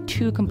 It's one of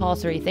 2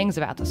 compulsory things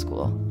about the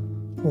school.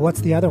 Well,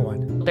 what's the other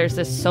one? There's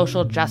this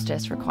social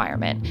justice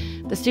requirement.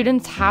 The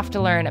students have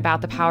to learn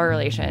about the power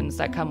relations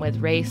that come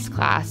with race,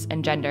 class,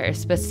 and gender,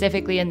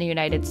 specifically in the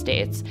United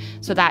States,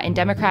 so that in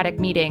Democratic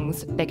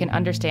meetings, they can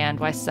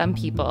understand why some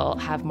people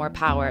have more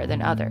power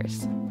than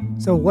others.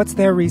 So what's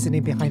their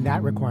reasoning behind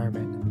that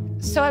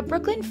requirement? So at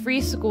Brooklyn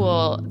Free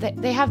School,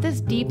 they have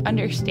this deep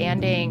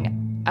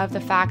understanding of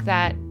the fact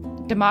that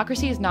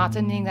democracy is not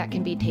something that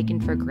can be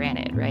taken for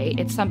granted, right?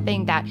 It's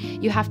something that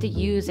you have to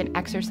use and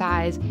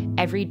exercise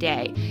every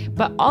day.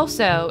 But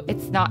also,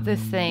 it's not this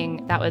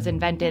thing that was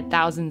invented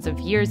thousands of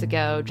years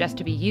ago just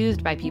to be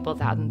used by people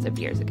thousands of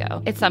years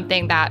ago. It's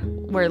something that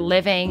we're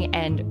living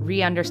and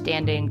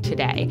re-understanding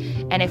today.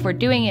 And if we're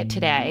doing it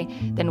today,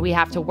 then we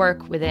have to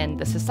work within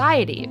the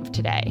society of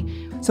today.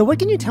 So what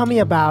can you tell me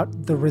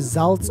about the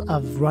results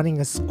of running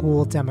a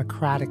school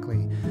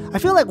democratically? I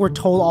feel like we're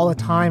told all the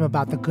time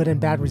about the good and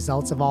bad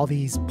results of all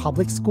these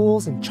public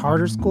schools and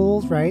charter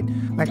schools, right?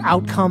 Like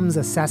outcomes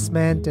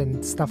assessment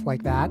and stuff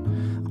like that.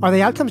 Are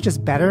the outcomes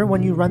just better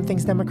when you run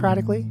things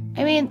democratically?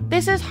 I mean,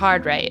 this is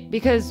hard, right?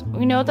 Because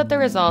we know that the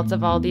results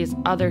of all these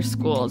other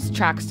schools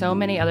track so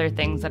many other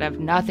things that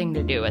have nothing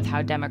to do with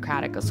how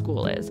democratic a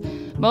school is.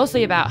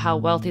 Mostly about how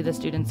wealthy the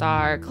students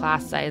are,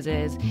 class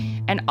sizes,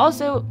 and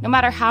also no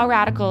matter how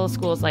radical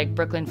schools like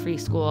Brooklyn Free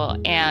School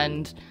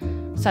and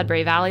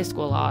Sudbury Valley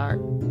School are,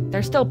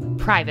 they're still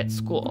private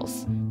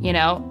schools, you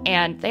know,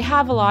 and they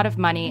have a lot of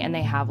money and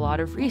they have a lot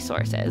of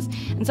resources.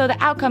 And so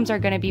the outcomes are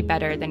going to be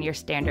better than your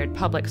standard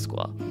public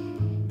school.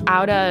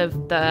 Out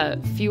of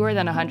the fewer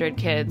than 100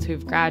 kids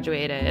who've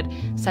graduated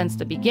since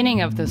the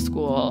beginning of the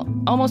school,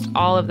 almost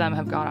all of them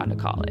have gone on to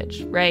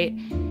college, right?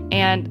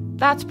 And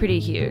that's pretty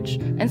huge.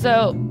 And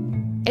so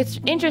it's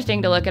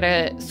interesting to look at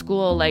a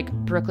school like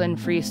Brooklyn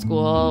Free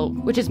School,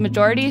 which is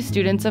majority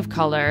students of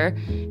color.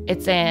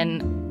 It's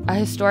in a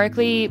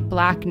historically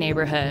Black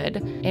neighborhood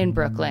in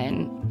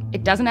Brooklyn.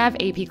 It doesn't have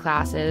AP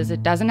classes,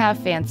 it doesn't have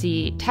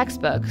fancy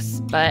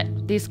textbooks, but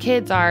these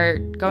kids are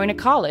going to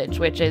college,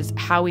 which is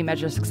how we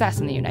measure success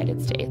in the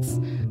United States.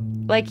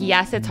 Like,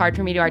 yes, it's hard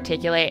for me to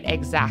articulate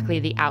exactly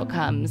the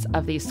outcomes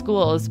of these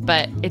schools,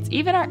 but it's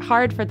even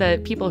hard for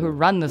the people who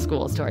run the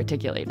schools to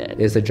articulate it.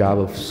 Is the job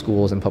of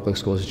schools and public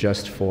schools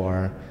just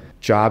for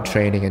job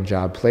training and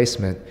job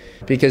placement?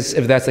 Because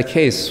if that's the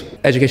case,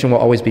 education will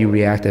always be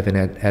reactive and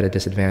at a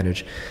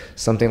disadvantage.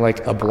 Something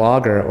like a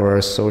blogger or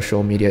a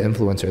social media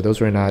influencer,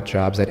 those were not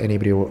jobs that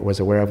anybody was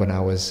aware of when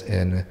I was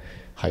in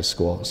high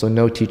school. So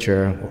no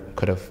teacher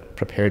could have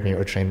prepared me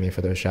or trained me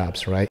for those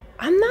jobs, right?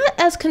 I'm not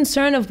as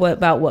concerned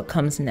about what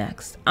comes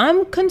next.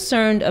 I'm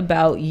concerned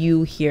about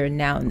you here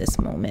now in this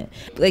moment.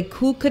 Like,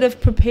 who could have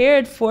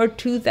prepared for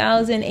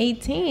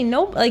 2018?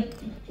 No, like,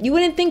 you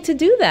wouldn't think to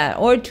do that.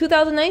 Or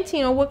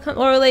 2019,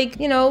 or like,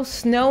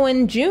 snow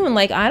in June.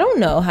 Like, I don't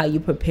know how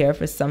you prepare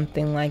for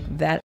something like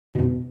that.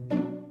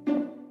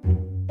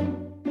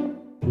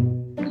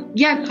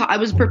 Yeah, I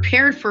was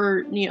prepared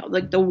for,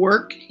 like the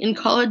work in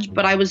college,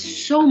 but I was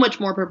so much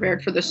more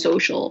prepared for the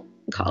social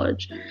in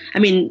college. I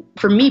mean,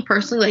 for me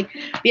personally, like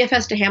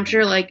BFS to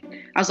Hampshire, like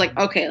I was like,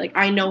 okay, like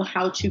I know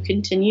how to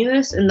continue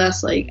this, and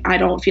thus like I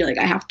don't feel like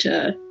I have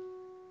to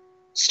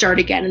start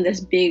again in this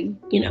big,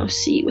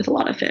 sea with a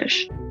lot of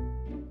fish.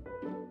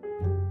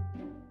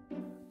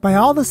 By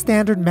all the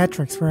standard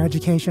metrics for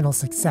educational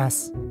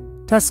success,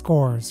 test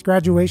scores,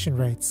 graduation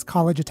rates,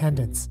 college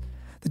attendance,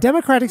 the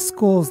Democratic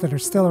schools that are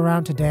still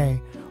around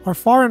today are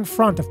far in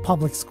front of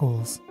public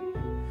schools.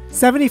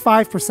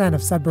 75%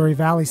 of Sudbury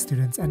Valley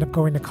students end up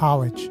going to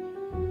college.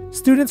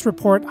 Students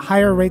report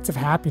higher rates of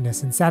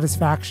happiness and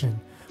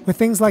satisfaction with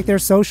things like their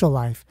social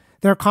life,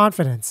 their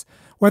confidence,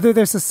 whether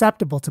they're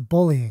susceptible to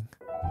bullying.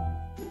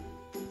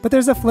 But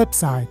there's a flip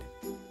side.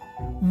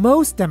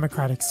 Most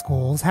Democratic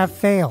schools have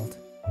failed.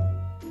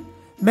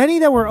 Many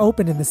that were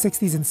open in the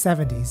 60s and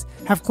 70s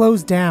have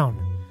closed down.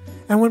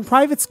 And when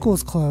private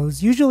schools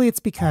close, usually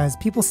it's because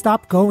people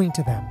stop going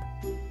to them.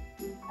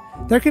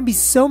 There can be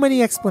so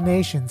many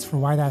explanations for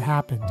why that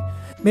happened.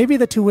 Maybe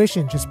the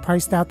tuition just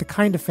priced out the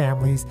kind of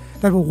families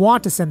that would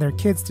want to send their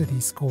kids to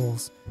these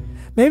schools.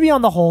 Maybe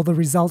on the whole, the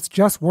results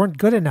just weren't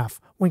good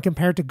enough when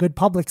compared to good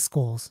public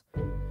schools.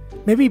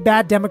 Maybe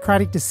bad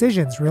democratic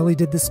decisions really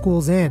did the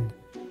schools in.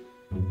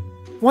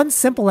 One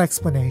simple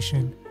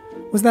explanation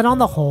was that on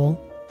the whole,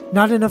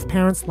 not enough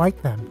parents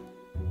liked them.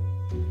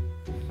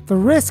 The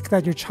risk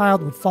that your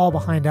child would fall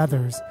behind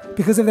others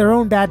because of their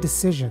own bad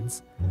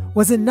decisions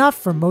was enough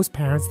for most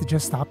parents to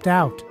just opt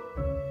out.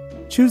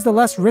 Choose the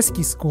less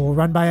risky school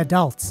run by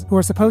adults who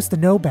are supposed to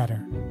know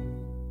better.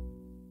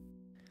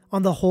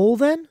 On the whole,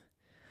 then,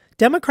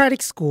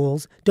 Democratic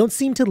schools don't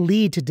seem to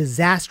lead to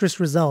disastrous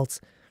results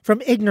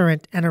from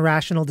ignorant and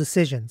irrational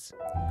decisions.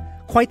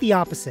 Quite the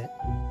opposite.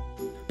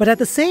 But at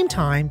the same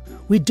time,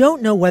 we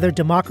don't know whether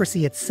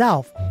democracy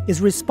itself is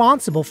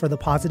responsible for the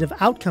positive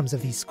outcomes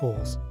of these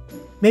schools.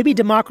 Maybe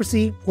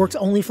democracy works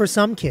only for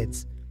some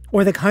kids,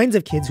 or the kinds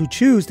of kids who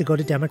choose to go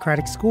to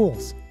Democratic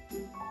schools.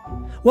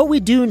 What we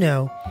do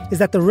know is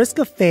that the risk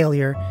of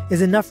failure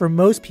is enough for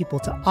most people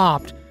to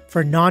opt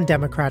for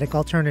non-democratic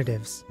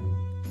alternatives.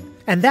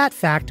 And that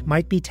fact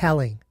might be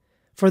telling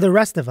for the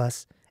rest of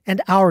us and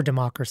our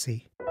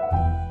democracy.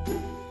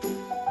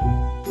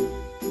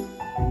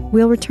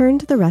 We'll return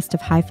to the rest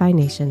of Hi-Phi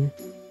Nation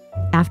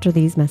after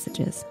these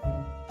messages.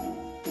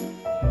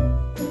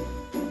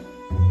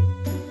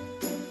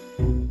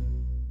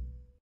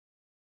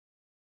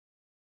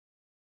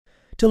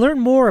 To learn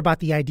more about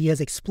the ideas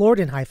explored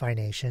in Hi-Phi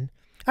Nation,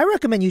 I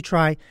recommend you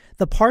try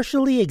the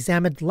Partially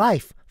Examined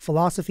Life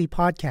Philosophy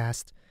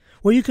podcast,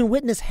 where you can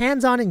witness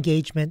hands-on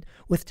engagement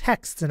with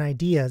texts and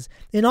ideas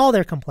in all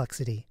their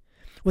complexity,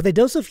 with a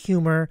dose of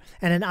humor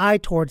and an eye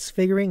towards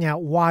figuring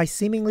out why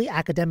seemingly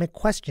academic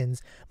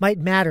questions might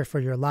matter for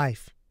your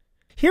life.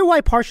 Hear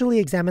why Partially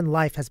Examined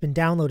Life has been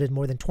downloaded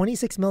more than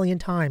 26 million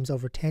times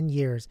over 10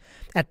 years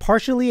at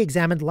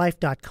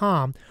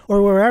partiallyexaminedlife.com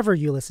or wherever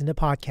you listen to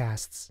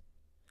podcasts.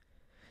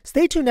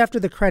 Stay tuned after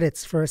the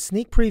credits for a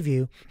sneak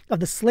preview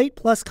of the Slate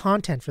Plus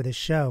content for this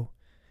show.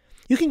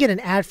 You can get an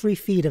ad-free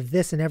feed of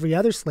this and every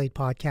other Slate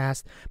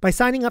podcast by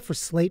signing up for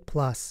Slate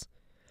Plus.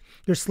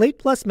 Your Slate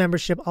Plus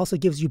membership also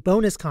gives you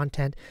bonus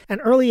content and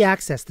early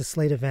access to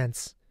Slate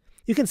events.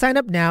 You can sign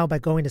up now by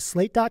going to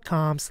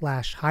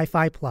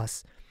slate.com/Hi-Phi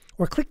Plus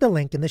or click the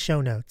link in the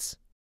show notes.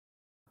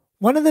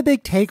 One of the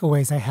big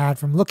takeaways I had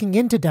from looking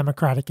into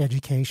democratic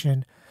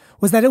education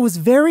was that it was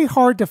very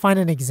hard to find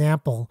an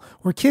example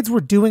where kids were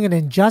doing an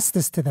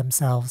injustice to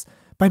themselves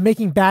by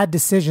making bad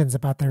decisions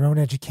about their own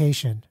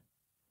education.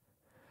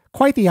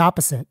 Quite the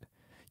opposite.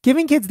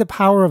 Giving kids the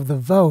power of the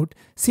vote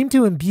seemed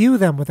to imbue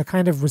them with a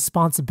kind of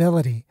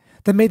responsibility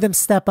that made them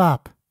step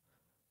up.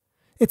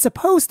 It's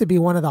supposed to be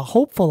one of the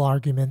hopeful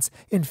arguments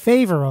in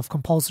favor of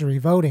compulsory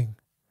voting.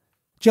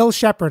 Jill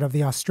Shepherd of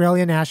the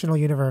Australian National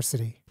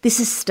University. This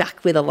has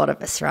stuck with a lot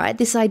of us, right?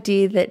 This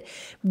idea that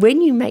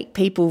when you make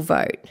people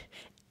vote,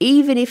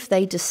 even if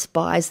they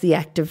despise the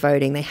act of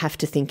voting, they have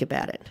to think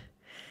about it.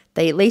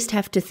 They at least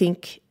have to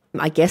think,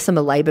 I guess I'm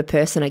a Labor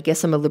person, I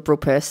guess I'm a Liberal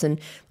person,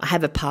 I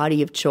have a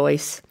party of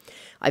choice,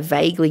 I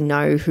vaguely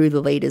know who the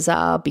leaders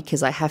are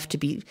because I have to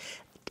be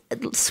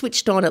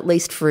switched on at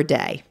least for a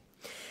day.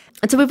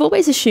 And so we've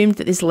always assumed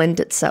that this lends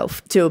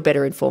itself to a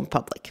better informed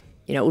public.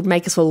 It would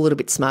make us all a little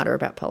bit smarter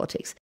about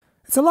politics.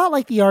 It's a lot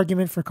like the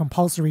argument for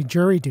compulsory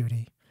jury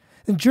duty.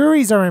 And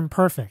juries are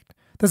imperfect.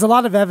 There's a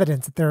lot of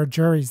evidence that there are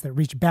juries that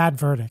reach bad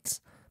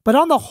verdicts. But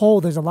on the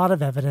whole, there's a lot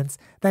of evidence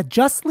that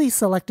justly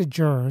selected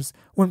jurors,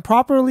 when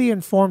properly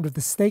informed of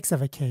the stakes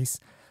of a case,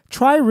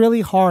 try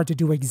really hard to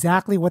do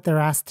exactly what they're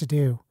asked to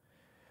do,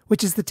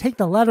 which is to take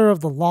the letter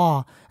of the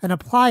law and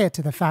apply it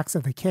to the facts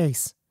of the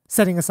case,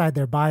 setting aside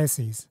their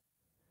biases.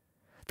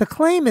 The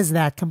claim is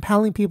that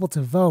compelling people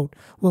to vote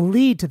will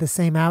lead to the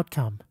same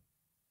outcome.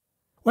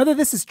 Whether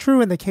this is true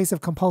in the case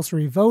of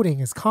compulsory voting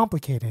is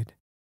complicated.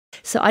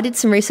 So I did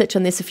some research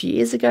on this a few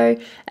years ago,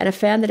 and I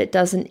found that it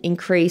doesn't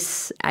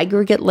increase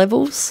aggregate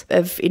levels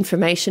of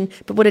information,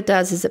 but what it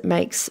does is it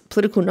makes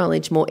political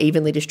knowledge more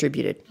evenly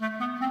distributed.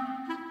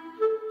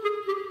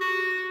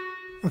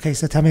 Okay,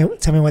 so tell me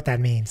what that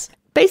means.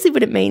 Basically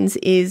what it means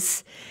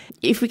is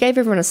if we gave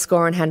everyone a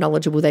score on how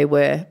knowledgeable they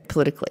were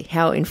politically,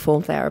 how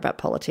informed they are about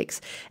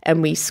politics,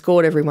 and we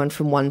scored everyone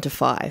from 1 to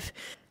 5,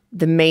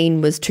 the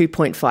mean was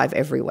 2.5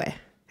 everywhere.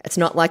 It's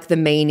not like the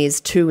mean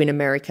is 2 in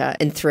America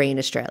and 3 in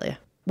Australia.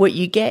 What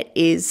you get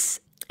is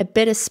a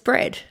better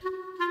spread.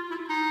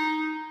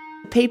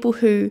 People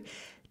who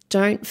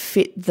don't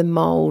fit the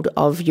mould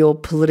of your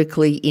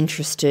politically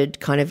interested,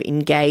 kind of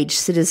engaged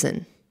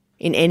citizen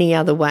in any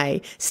other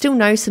way still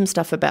know some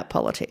stuff about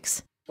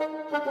politics.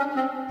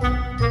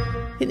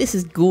 I think this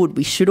is good.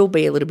 We should all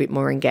be a little bit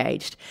more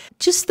engaged.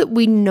 Just that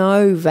we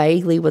know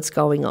vaguely what's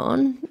going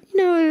on,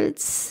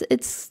 it's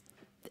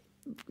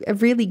a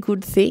really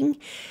good thing.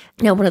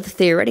 Now, one of the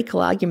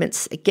theoretical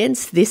arguments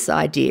against this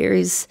idea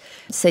is,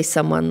 say,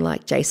 someone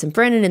like Jason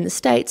Brennan in the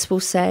States will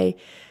say,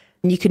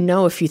 you can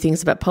know a few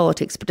things about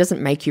politics, but it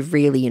doesn't make you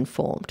really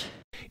informed.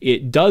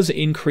 It does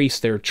increase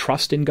their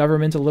trust in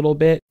government a little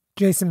bit.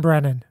 Jason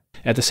Brennan.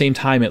 At the same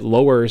time, it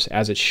lowers,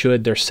 as it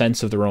should, their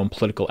sense of their own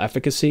political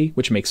efficacy,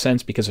 which makes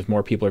sense because if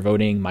more people are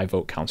voting, my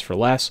vote counts for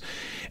less.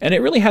 And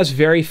it really has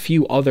very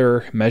few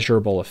other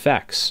measurable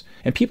effects.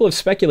 And people have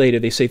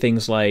speculated, they say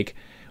things like,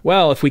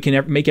 well, if we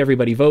can make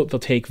everybody vote, they'll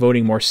take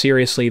voting more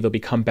seriously, they'll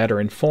become better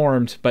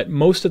informed. But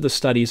most of the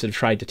studies that have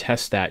tried to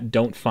test that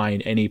don't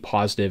find any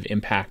positive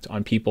impact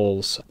on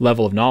people's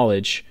level of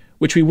knowledge,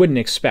 which we wouldn't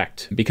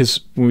expect,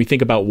 because when we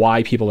think about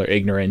why people are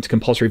ignorant,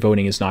 compulsory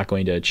voting is not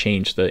going to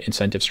change the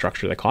incentive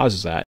structure that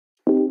causes that.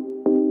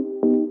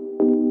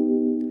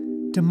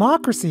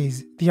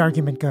 Democracies, the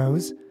argument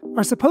goes,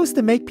 are supposed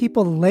to make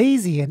people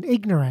lazy and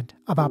ignorant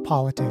about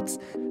politics,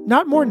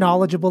 not more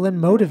knowledgeable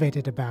and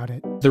motivated about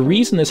it. The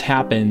reason this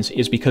happens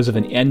is because of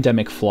an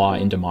endemic flaw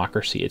in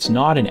democracy. It's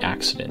not an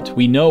accident.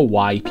 We know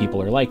why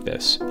people are like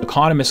this.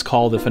 Economists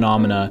call the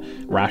phenomena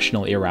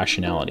rational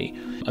irrationality.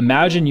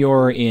 Imagine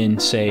you're in,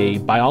 say,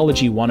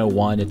 Biology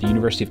 101 at the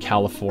University of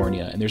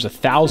California, and there's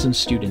 1,000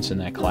 students in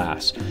that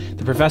class.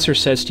 The professor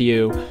says to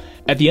you,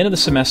 at the end of the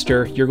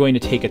semester, you're going to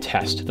take a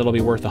test that'll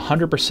be worth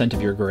 100%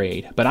 of your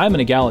grade. But I'm an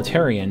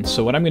egalitarian,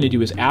 so what I'm going to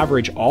do is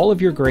average all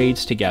of your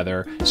grades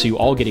together so you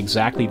all get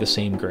exactly the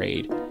same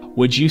grade.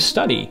 Would you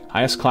study?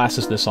 I ask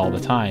classes this all the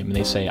time, and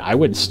they say, I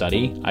wouldn't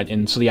study,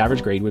 and so the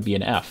average grade would be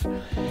an F.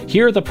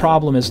 Here, the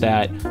problem is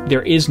that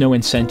there is no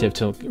incentive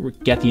to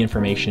get the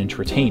information and to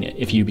retain it.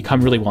 If you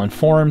become really well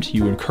informed,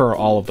 you incur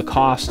all of the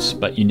costs,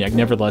 but you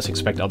nevertheless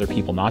expect other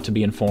people not to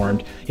be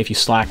informed. If you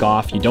slack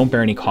off, you don't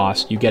bear any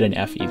cost, you get an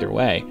F either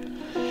way.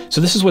 So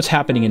this is what's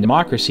happening in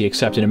democracy,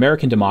 except in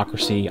American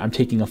democracy, I'm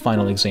taking a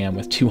final exam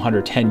with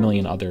 210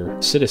 million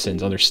other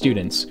citizens, other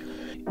students.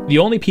 The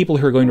only people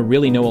who are going to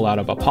really know a lot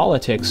about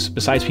politics,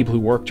 besides people who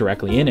work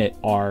directly in it,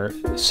 are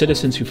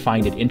citizens who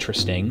find it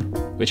interesting,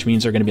 which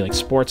means they're going to be like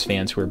sports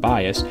fans who are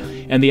biased.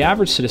 And the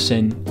average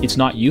citizen, it's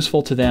not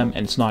useful to them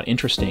and it's not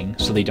interesting,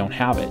 so they don't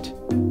have it.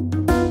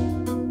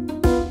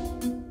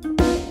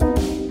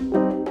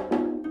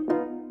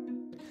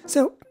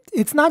 So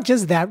it's not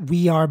just that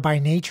we are by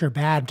nature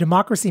bad.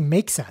 Democracy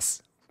makes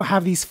us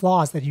have these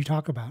flaws that you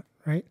talk about,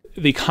 right?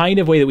 The kind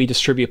of way that we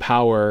distribute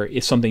power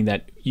is something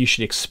that you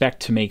should expect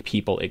to make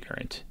people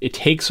ignorant. It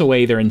takes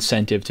away their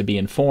incentive to be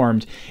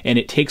informed, and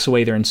it takes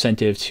away their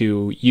incentive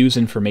to use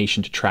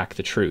information to track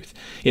the truth.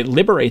 It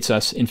liberates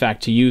us, in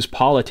fact, to use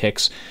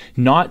politics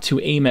not to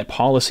aim at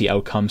policy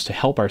outcomes to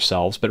help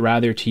ourselves, but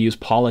rather to use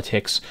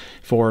politics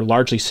for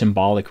largely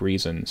symbolic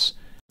reasons.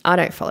 I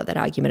don't follow that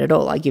argument at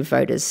all. I give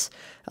voters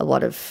a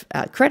lot of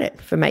credit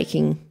for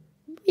making,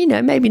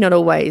 maybe not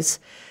always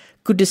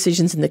good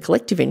decisions in the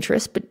collective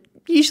interest, but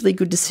usually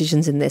good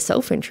decisions in their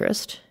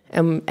self-interest.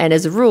 And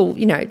as a rule,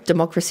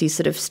 democracy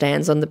sort of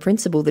stands on the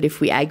principle that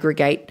if we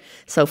aggregate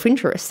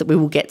self-interest, that we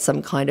will get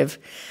some kind of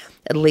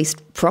at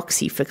least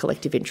proxy for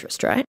collective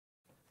interest, right?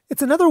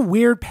 It's another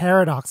weird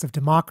paradox of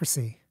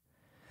democracy.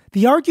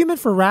 The argument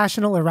for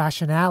rational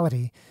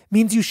irrationality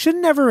means you should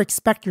never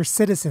expect your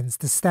citizens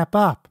to step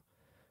up.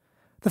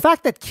 The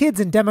fact that kids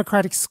in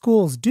democratic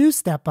schools do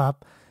step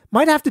up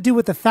might have to do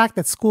with the fact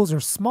that schools are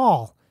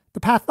small. The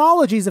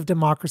pathologies of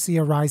democracy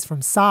arise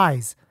from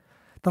size.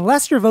 The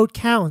less your vote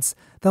counts,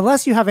 the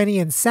less you have any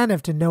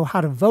incentive to know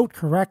how to vote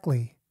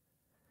correctly.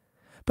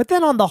 But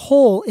then on the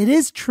whole, it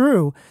is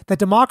true that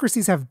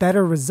democracies have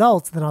better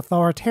results than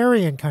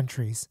authoritarian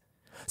countries.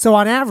 So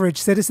on average,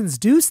 citizens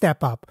do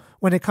step up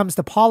when it comes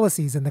to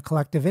policies in the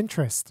collective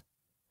interest.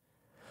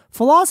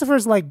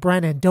 Philosophers like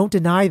Brennan don't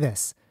deny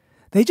this.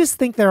 They just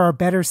think there are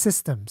better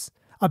systems,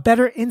 a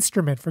better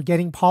instrument for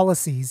getting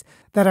policies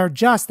that are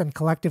just and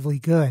collectively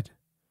good.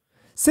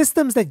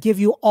 Systems that give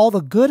you all the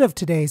good of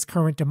today's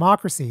current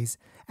democracies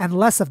and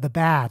less of the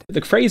bad.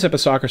 The phrase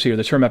epistocracy, or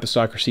the term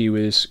epistocracy,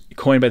 was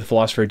coined by the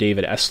philosopher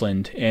David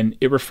Estlund, and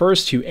it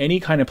refers to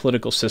any kind of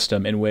political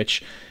system in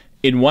which,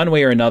 in one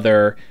way or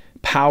another,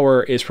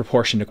 power is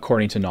proportioned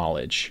according to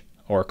knowledge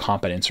or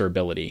competence or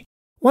ability.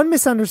 One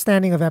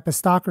misunderstanding of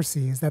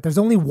epistocracy is that there's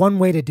only one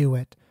way to do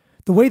it,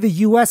 the way the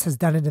U.S. has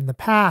done it in the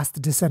past to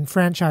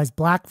disenfranchise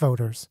black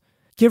voters.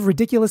 Give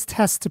ridiculous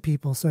tests to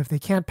people so if they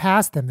can't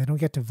pass them, they don't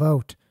get to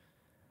vote.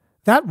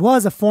 That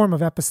was a form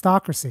of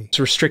epistocracy. It's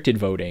restricted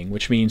voting,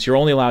 which means you're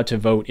only allowed to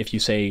vote if you,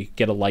 say,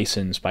 get a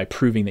license by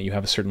proving that you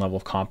have a certain level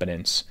of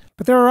competence.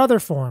 But there are other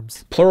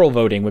forms. Plural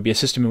voting would be a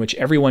system in which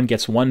everyone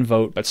gets one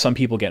vote, but some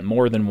people get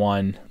more than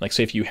one. Like,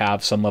 say, if you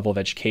have some level of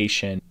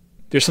education.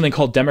 There's something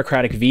called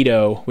democratic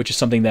veto, which is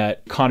something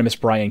that economist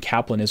Brian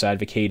Kaplan has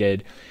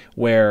advocated,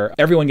 where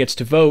everyone gets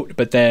to vote,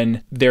 but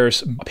then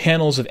there's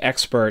panels of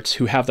experts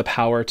who have the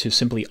power to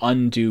simply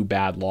undo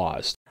bad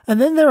laws. And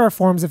then there are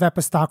forms of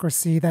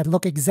epistocracy that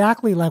look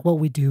exactly like what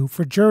we do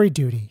for jury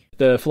duty.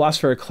 The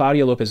philosopher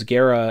Claudia Lopez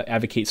Guerra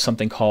advocates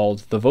something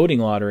called the voting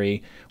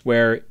lottery,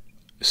 where,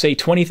 say,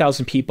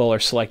 20,000 people are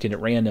selected at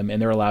random and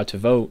they're allowed to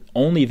vote.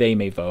 Only they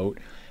may vote.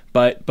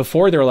 But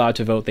before they're allowed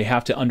to vote, they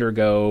have to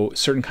undergo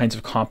certain kinds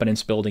of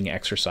competence-building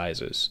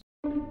exercises.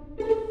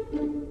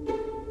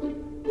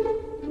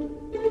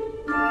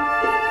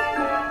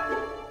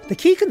 The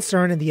key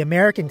concern in the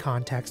American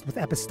context with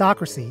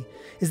epistocracy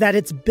is that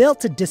it's built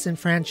to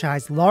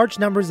disenfranchise large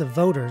numbers of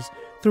voters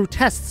through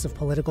tests of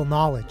political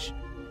knowledge.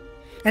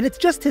 And it's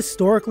just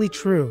historically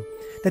true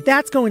that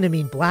that's going to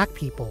mean black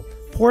people,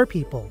 poor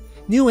people,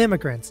 new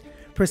immigrants,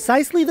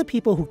 precisely the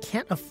people who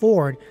can't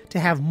afford to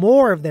have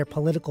more of their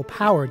political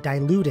power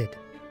diluted.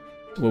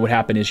 What would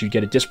happen is you'd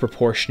get a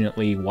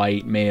disproportionately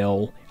white,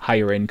 male,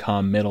 higher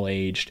income,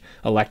 middle-aged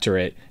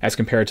electorate as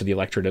compared to the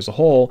electorate as a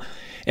whole,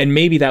 and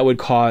maybe that would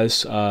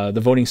cause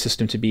the voting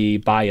system to be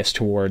biased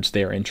towards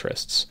their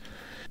interests.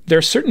 There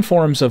are certain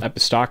forms of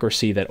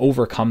epistocracy that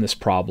overcome this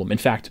problem, in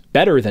fact,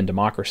 better than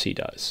democracy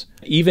does.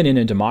 Even in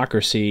a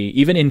democracy,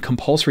 even in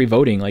compulsory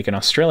voting, like in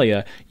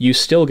Australia, you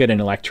still get an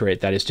electorate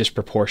that is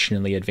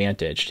disproportionately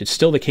advantaged. It's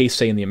still the case,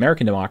 say, in the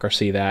American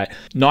democracy that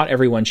not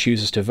everyone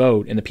chooses to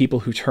vote, and the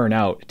people who turn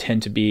out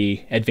tend to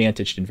be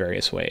advantaged in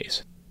various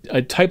ways.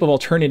 A type of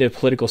alternative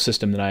political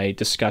system that I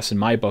discuss in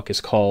my book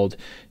is called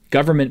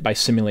government by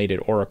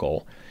simulated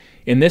oracle.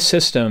 In this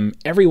system,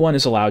 everyone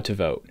is allowed to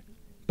vote.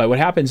 But what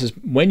happens is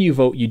when you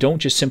vote, you don't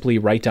just simply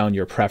write down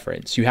your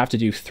preference. You have to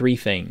do three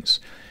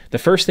things. The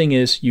first thing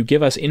is you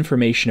give us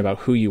information about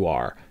who you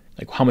are.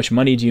 Like how much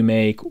money do you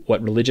make,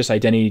 what religious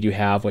identity do you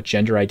have, what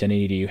gender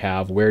identity do you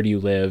have, where do you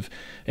live,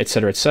 et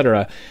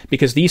cetera,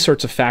 because these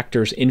sorts of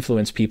factors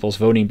influence people's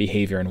voting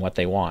behavior and what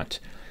they want.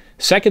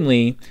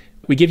 Secondly,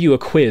 we give you a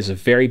quiz of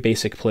very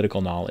basic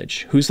political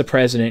knowledge. Who's the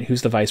president,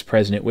 who's the vice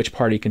president, which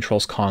party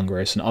controls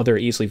Congress, and other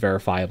easily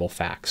verifiable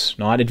facts.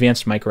 Not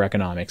advanced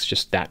microeconomics,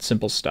 just that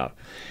simple stuff.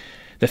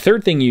 The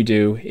third thing you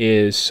do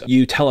is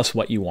you tell us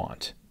what you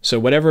want. So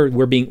whatever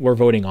we're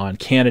voting on,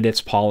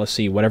 candidates,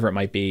 policy, whatever it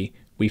might be,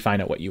 we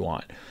find out what you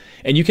want.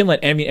 And you can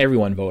let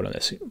everyone vote on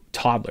this,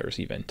 toddlers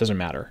even, doesn't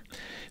matter.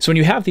 So when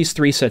you have these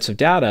three sets of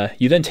data,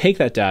 you then take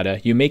that data,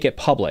 you make it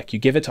public, you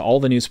give it to all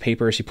the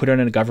newspapers, you put it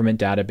in a government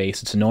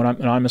database, it's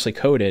anonymously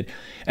coded,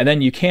 and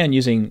then you can,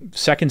 using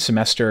second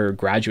semester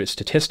graduate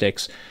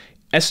statistics,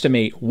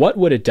 estimate what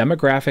would a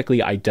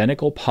demographically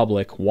identical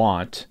public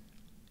want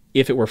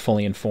if it were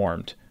fully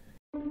informed.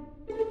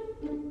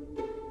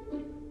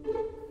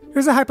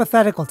 Here's a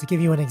hypothetical to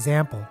give you an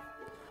example.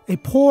 A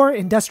poor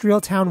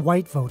industrial town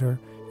white voter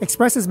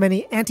expresses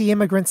many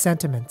anti-immigrant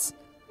sentiments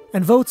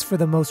and votes for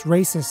the most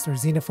racist or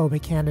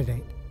xenophobic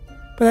candidate,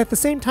 but at the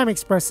same time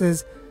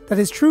expresses that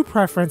his true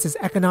preference is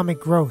economic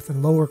growth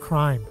and lower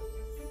crime.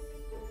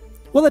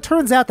 Well, it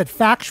turns out that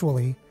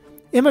factually,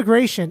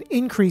 immigration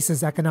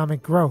increases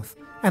economic growth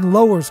and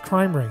lowers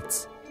crime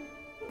rates.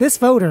 This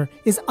voter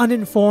is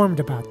uninformed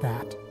about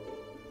that.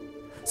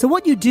 So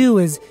what you do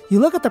is you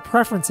look at the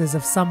preferences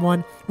of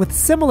someone with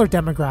similar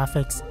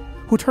demographics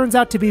who turns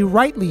out to be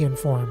rightly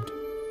informed.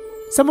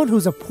 Someone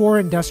who's a poor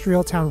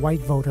industrial town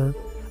white voter,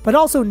 but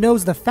also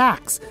knows the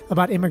facts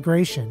about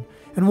immigration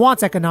and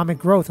wants economic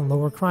growth and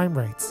lower crime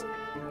rates.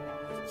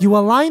 You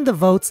align the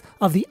votes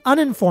of the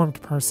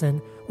uninformed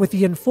person with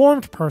the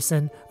informed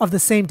person of the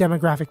same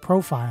demographic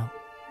profile.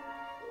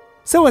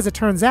 So as it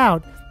turns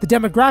out, the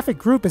demographic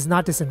group is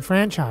not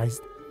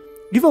disenfranchised.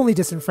 You've only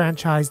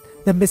disenfranchised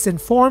the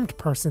misinformed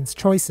person's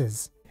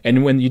choices.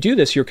 And when you do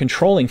this, you're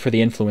controlling for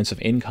the influence of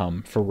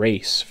income, for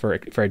race, for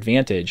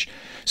advantage.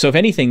 So if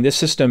anything, this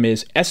system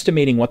is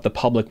estimating what the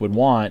public would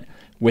want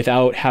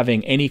without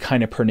having any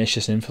kind of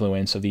pernicious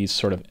influence of these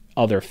sort of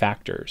other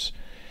factors.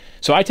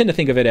 So I tend to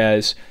think of it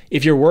as,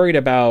 if you're worried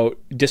about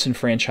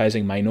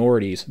disenfranchising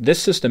minorities,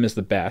 this system is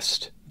the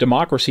best.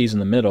 Democracy is in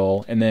the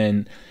middle, and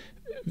then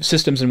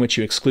systems in which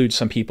you exclude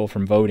some people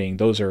from voting,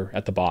 those are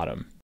at the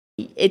bottom.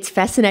 It's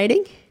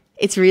fascinating.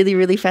 It's really,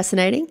 really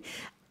fascinating.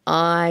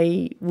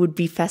 I would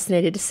be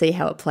fascinated to see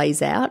how it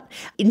plays out.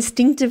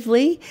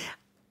 Instinctively,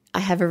 I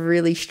have a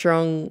really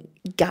strong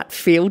gut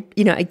feel,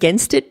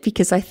 against it,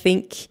 because I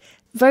think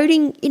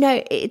voting,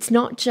 it's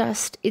not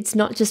just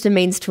a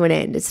means to an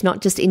end. It's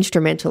not just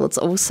instrumental. It's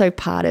also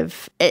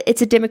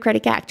it's a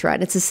democratic act,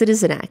 right? It's a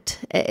citizen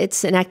act.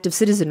 It's an act of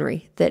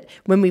citizenry that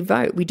when we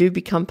vote, we do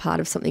become part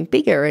of something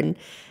bigger. And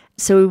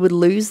so we would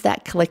lose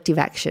that collective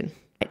action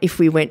if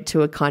we went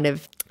to a kind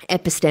of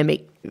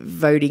epistemic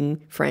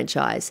voting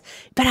franchise.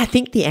 But I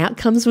think the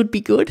outcomes would be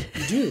good.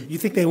 You do? You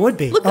think they would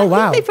be? Look,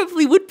 wow. I think they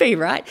probably would be,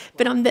 right?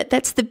 But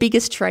that's the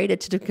biggest traitor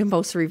to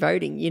compulsory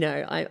voting.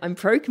 I'm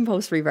pro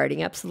compulsory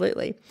voting,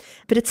 absolutely.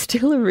 But it's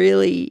still a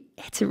really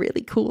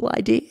cool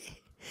idea.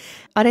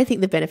 I don't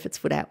think the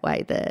benefits would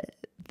outweigh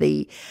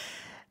the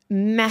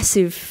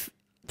massive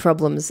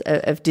problems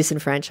of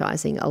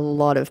disenfranchising a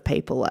lot of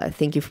people. I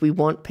think if we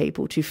want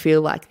people to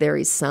feel like there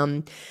is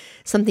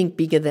something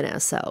bigger than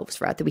ourselves,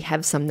 right, that we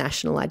have some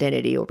national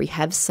identity or we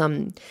have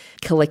some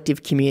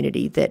collective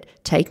community, that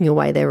taking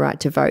away their right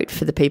to vote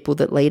for the people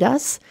that lead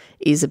us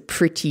is a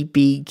pretty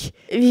big,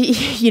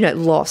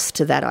 loss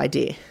to that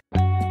idea.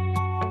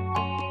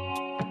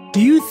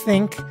 Do you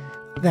think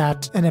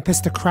that an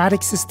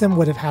epistocratic system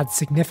would have had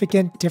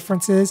significant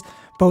differences,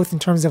 both in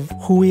terms of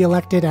who we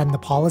elected and the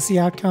policy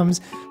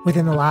outcomes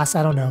within the last,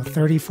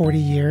 30, 40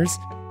 years?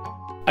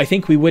 I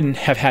think we wouldn't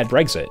have had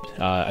Brexit.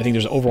 I think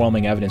there's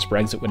overwhelming evidence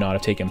Brexit would not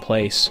have taken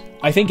place.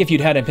 I think if you'd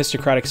had an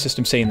epistocratic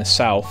system, say in the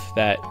South,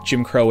 that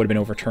Jim Crow would have been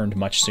overturned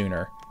much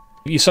sooner.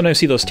 You sometimes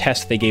see those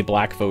tests they gave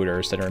black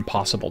voters that are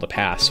impossible to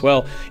pass.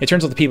 Well, it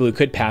turns out the people who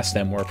could pass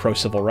them were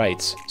pro-civil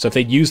rights. So if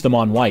they'd used them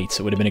on whites,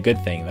 it would have been a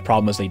good thing. The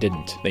problem is they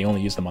didn't. They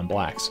only used them on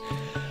blacks.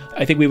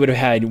 I think we would have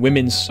had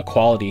women's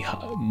equality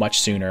much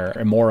sooner,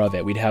 and more of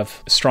it. We'd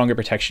have stronger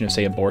protection of,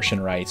 say, abortion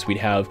rights. We'd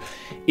have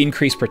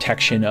increased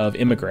protection of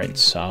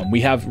immigrants.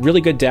 We have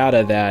really good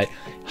data that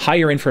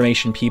higher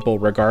information people,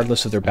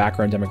 regardless of their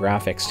background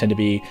demographics, tend to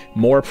be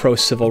more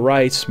pro-civil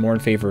rights, more in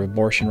favor of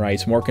abortion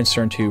rights, more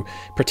concerned to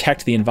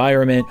protect the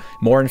environment,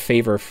 more in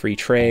favor of free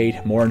trade,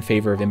 more in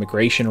favor of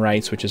immigration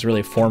rights, which is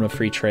really a form of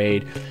free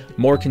trade,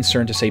 more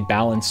concerned to, say,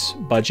 balance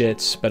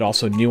budgets, but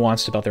also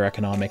nuanced about their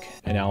economic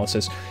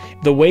analysis.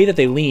 The way that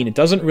they lean, it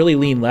doesn't really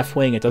lean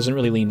left-wing, it doesn't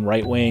really lean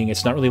right-wing,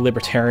 it's not really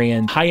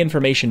libertarian. High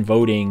information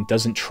voting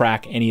doesn't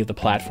track any of the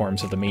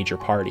platforms of the major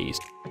parties.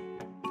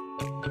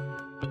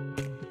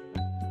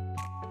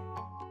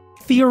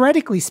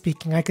 Theoretically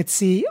speaking, I could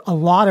see a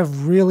lot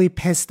of really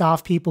pissed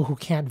off people who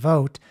can't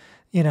vote,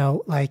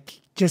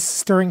 just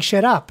stirring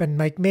shit up. And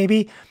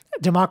maybe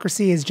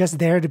democracy is just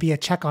there to be a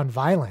check on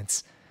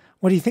violence.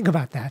 What do you think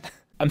about that?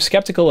 I'm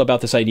skeptical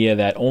about this idea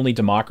that only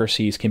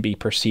democracies can be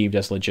perceived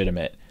as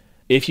legitimate.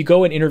 If you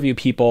go and interview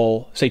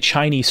people, say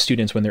Chinese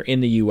students when they're in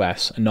the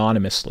US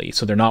anonymously,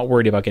 so they're not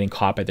worried about getting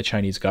caught by the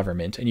Chinese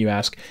government, and you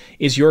ask,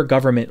 is your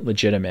government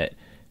legitimate?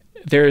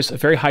 There's a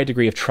very high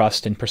degree of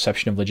trust and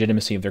perception of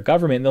legitimacy of their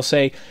government. And they'll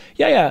say,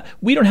 yeah,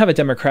 we don't have a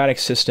democratic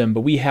system,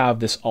 but we have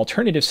this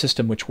alternative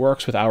system which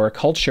works with our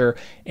culture,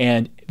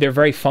 and they're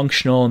very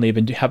functional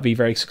and have been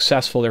very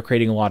successful. They're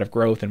creating a lot of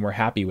growth and we're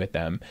happy with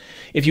them.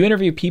 If you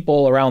interview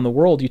people around the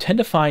world, you tend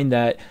to find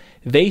that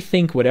they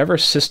think whatever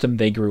system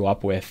they grew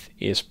up with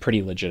is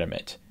pretty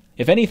legitimate.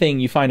 If anything,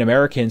 you find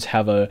Americans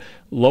have a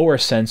lower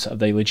sense of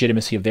the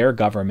legitimacy of their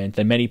government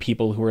than many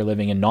people who are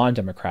living in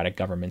non-democratic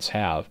governments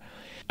have.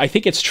 I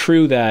think it's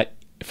true that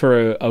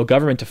for a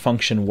government to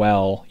function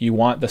well, you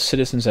want the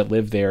citizens that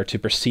live there to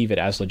perceive it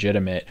as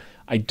legitimate.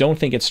 I don't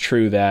think it's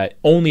true that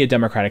only a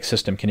democratic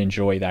system can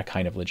enjoy that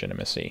kind of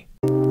legitimacy.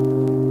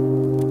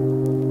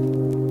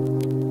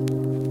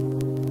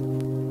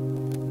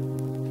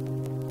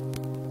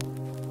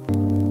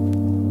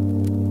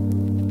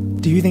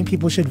 Do you think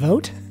people should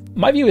vote?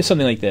 My view is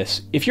something like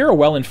this. If you're a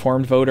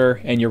well-informed voter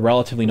and you're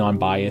relatively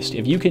non-biased,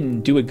 if you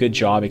can do a good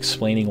job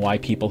explaining why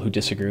people who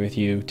disagree with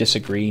you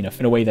disagree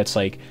in a way that's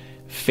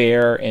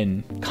fair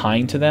and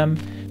kind to them,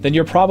 then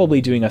you're probably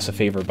doing us a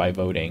favor by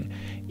voting.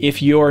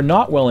 If you're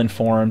not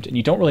well-informed and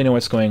you don't really know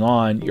what's going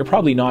on, you're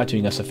probably not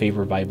doing us a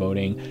favor by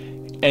voting.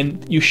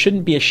 And you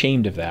shouldn't be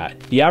ashamed of that.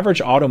 The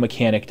average auto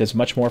mechanic does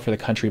much more for the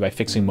country by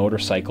fixing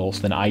motorcycles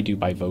than I do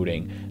by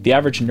voting. The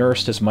average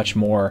nurse does much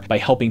more by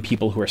helping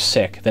people who are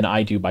sick than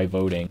I do by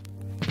voting.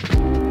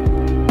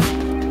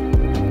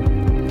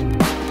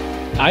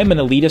 I'm an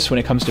elitist when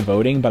it comes to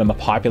voting, but I'm a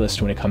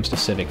populist when it comes to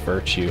civic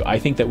virtue. I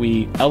think that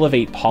we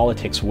elevate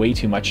politics way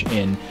too much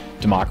in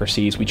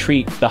democracies. We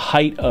treat the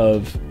height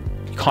of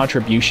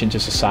contribution to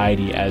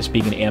society as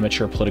being an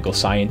amateur political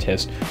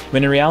scientist,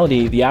 when in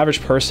reality, the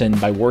average person,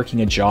 by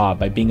working a job,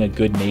 by being a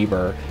good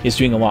neighbor, is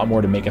doing a lot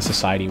more to make a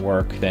society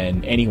work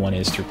than anyone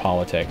is through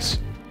politics.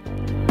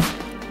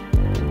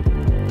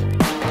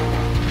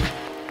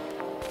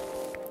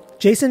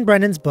 Jason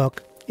Brennan's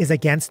book is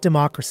Against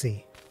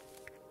Democracy.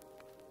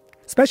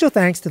 Special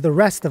thanks to the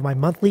rest of my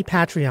monthly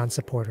Patreon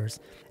supporters: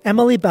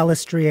 Emily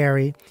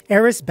Bellistrieri,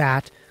 Eris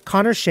Batt,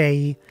 Connor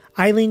Shea,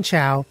 Eileen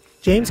Chow,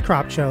 James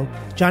Cropcho,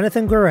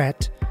 Jonathan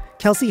Guerrett,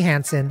 Kelsey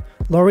Hansen,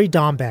 Laurie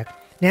Dombeck,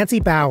 Nancy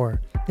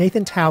Bauer,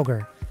 Nathan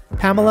Tauger,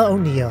 Pamela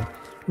O'Neill,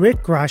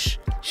 Rick Grush,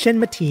 Shin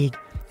Mateague,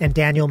 and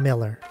Daniel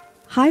Miller.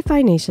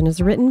 Hi-Phi Nation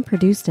is written,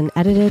 produced, and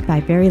edited by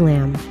Barry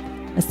Lamb,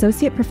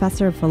 Associate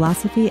Professor of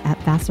Philosophy at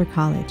Vassar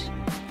College.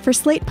 For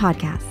Slate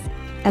Podcasts,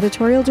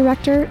 Editorial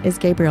Director is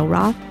Gabriel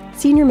Roth,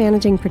 Senior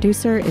Managing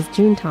Producer is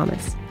June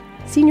Thomas,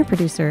 Senior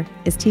Producer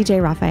is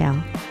TJ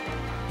Raphael.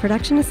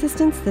 Production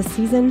assistance this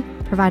season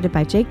provided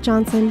by Jake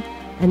Johnson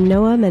and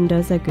Noah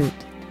Mendoza-Gut.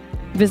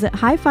 Visit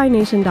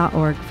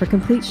hiphination.org for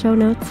complete show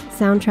notes,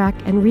 soundtrack,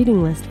 and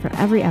reading list for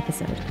every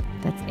episode.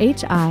 That's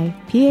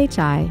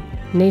HIPHI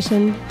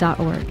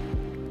nation.org.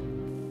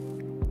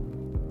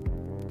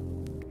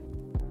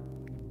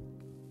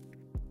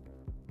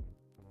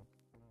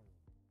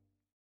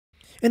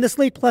 In the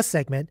Slate Plus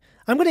segment,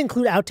 I'm going to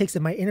include outtakes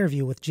of my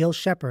interview with Jill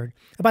Shepard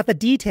about the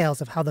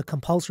details of how the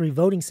compulsory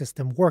voting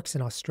system works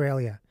in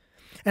Australia.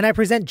 And I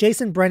present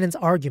Jason Brennan's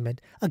argument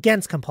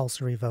against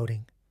compulsory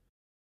voting.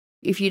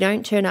 If you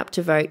don't turn up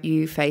to vote,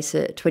 you face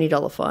a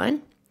 $20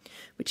 fine,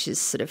 which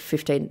is sort of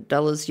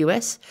 $15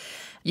 US.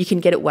 You can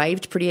get it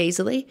waived pretty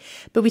easily.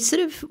 But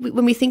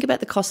when we think about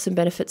the costs and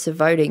benefits of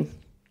voting,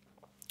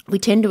 we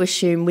tend to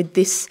assume with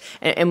this,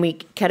 and we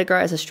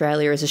categorise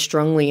Australia as a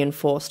strongly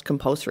enforced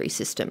compulsory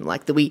system,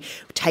 like that we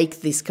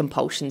take this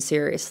compulsion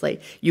seriously.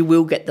 You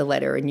will get the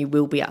letter and you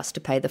will be asked to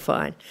pay the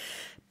fine.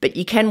 But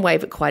you can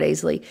waive it quite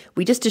easily.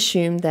 We just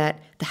assume that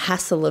the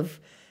hassle of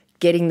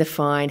getting the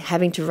fine,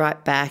 having to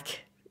write back,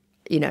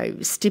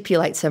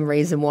 stipulate some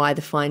reason why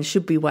the fine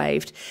should be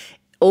waived,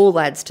 all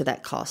adds to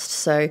that cost.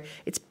 So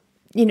it's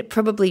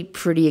probably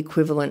pretty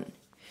equivalent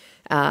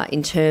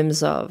in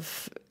terms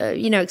of,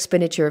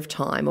 expenditure of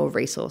time or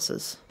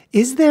resources.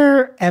 Is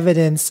there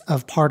evidence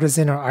of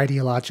partisan or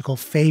ideological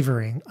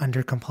favoring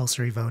under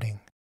compulsory voting?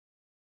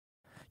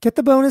 Get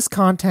the bonus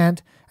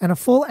content and a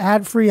full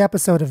ad-free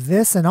episode of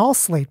this and all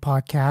Slate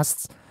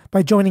podcasts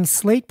by joining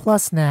Slate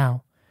Plus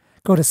now.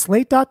 Go to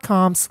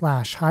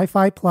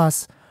slate.com/Hi-Fi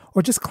Plus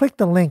or just click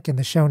the link in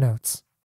the show notes.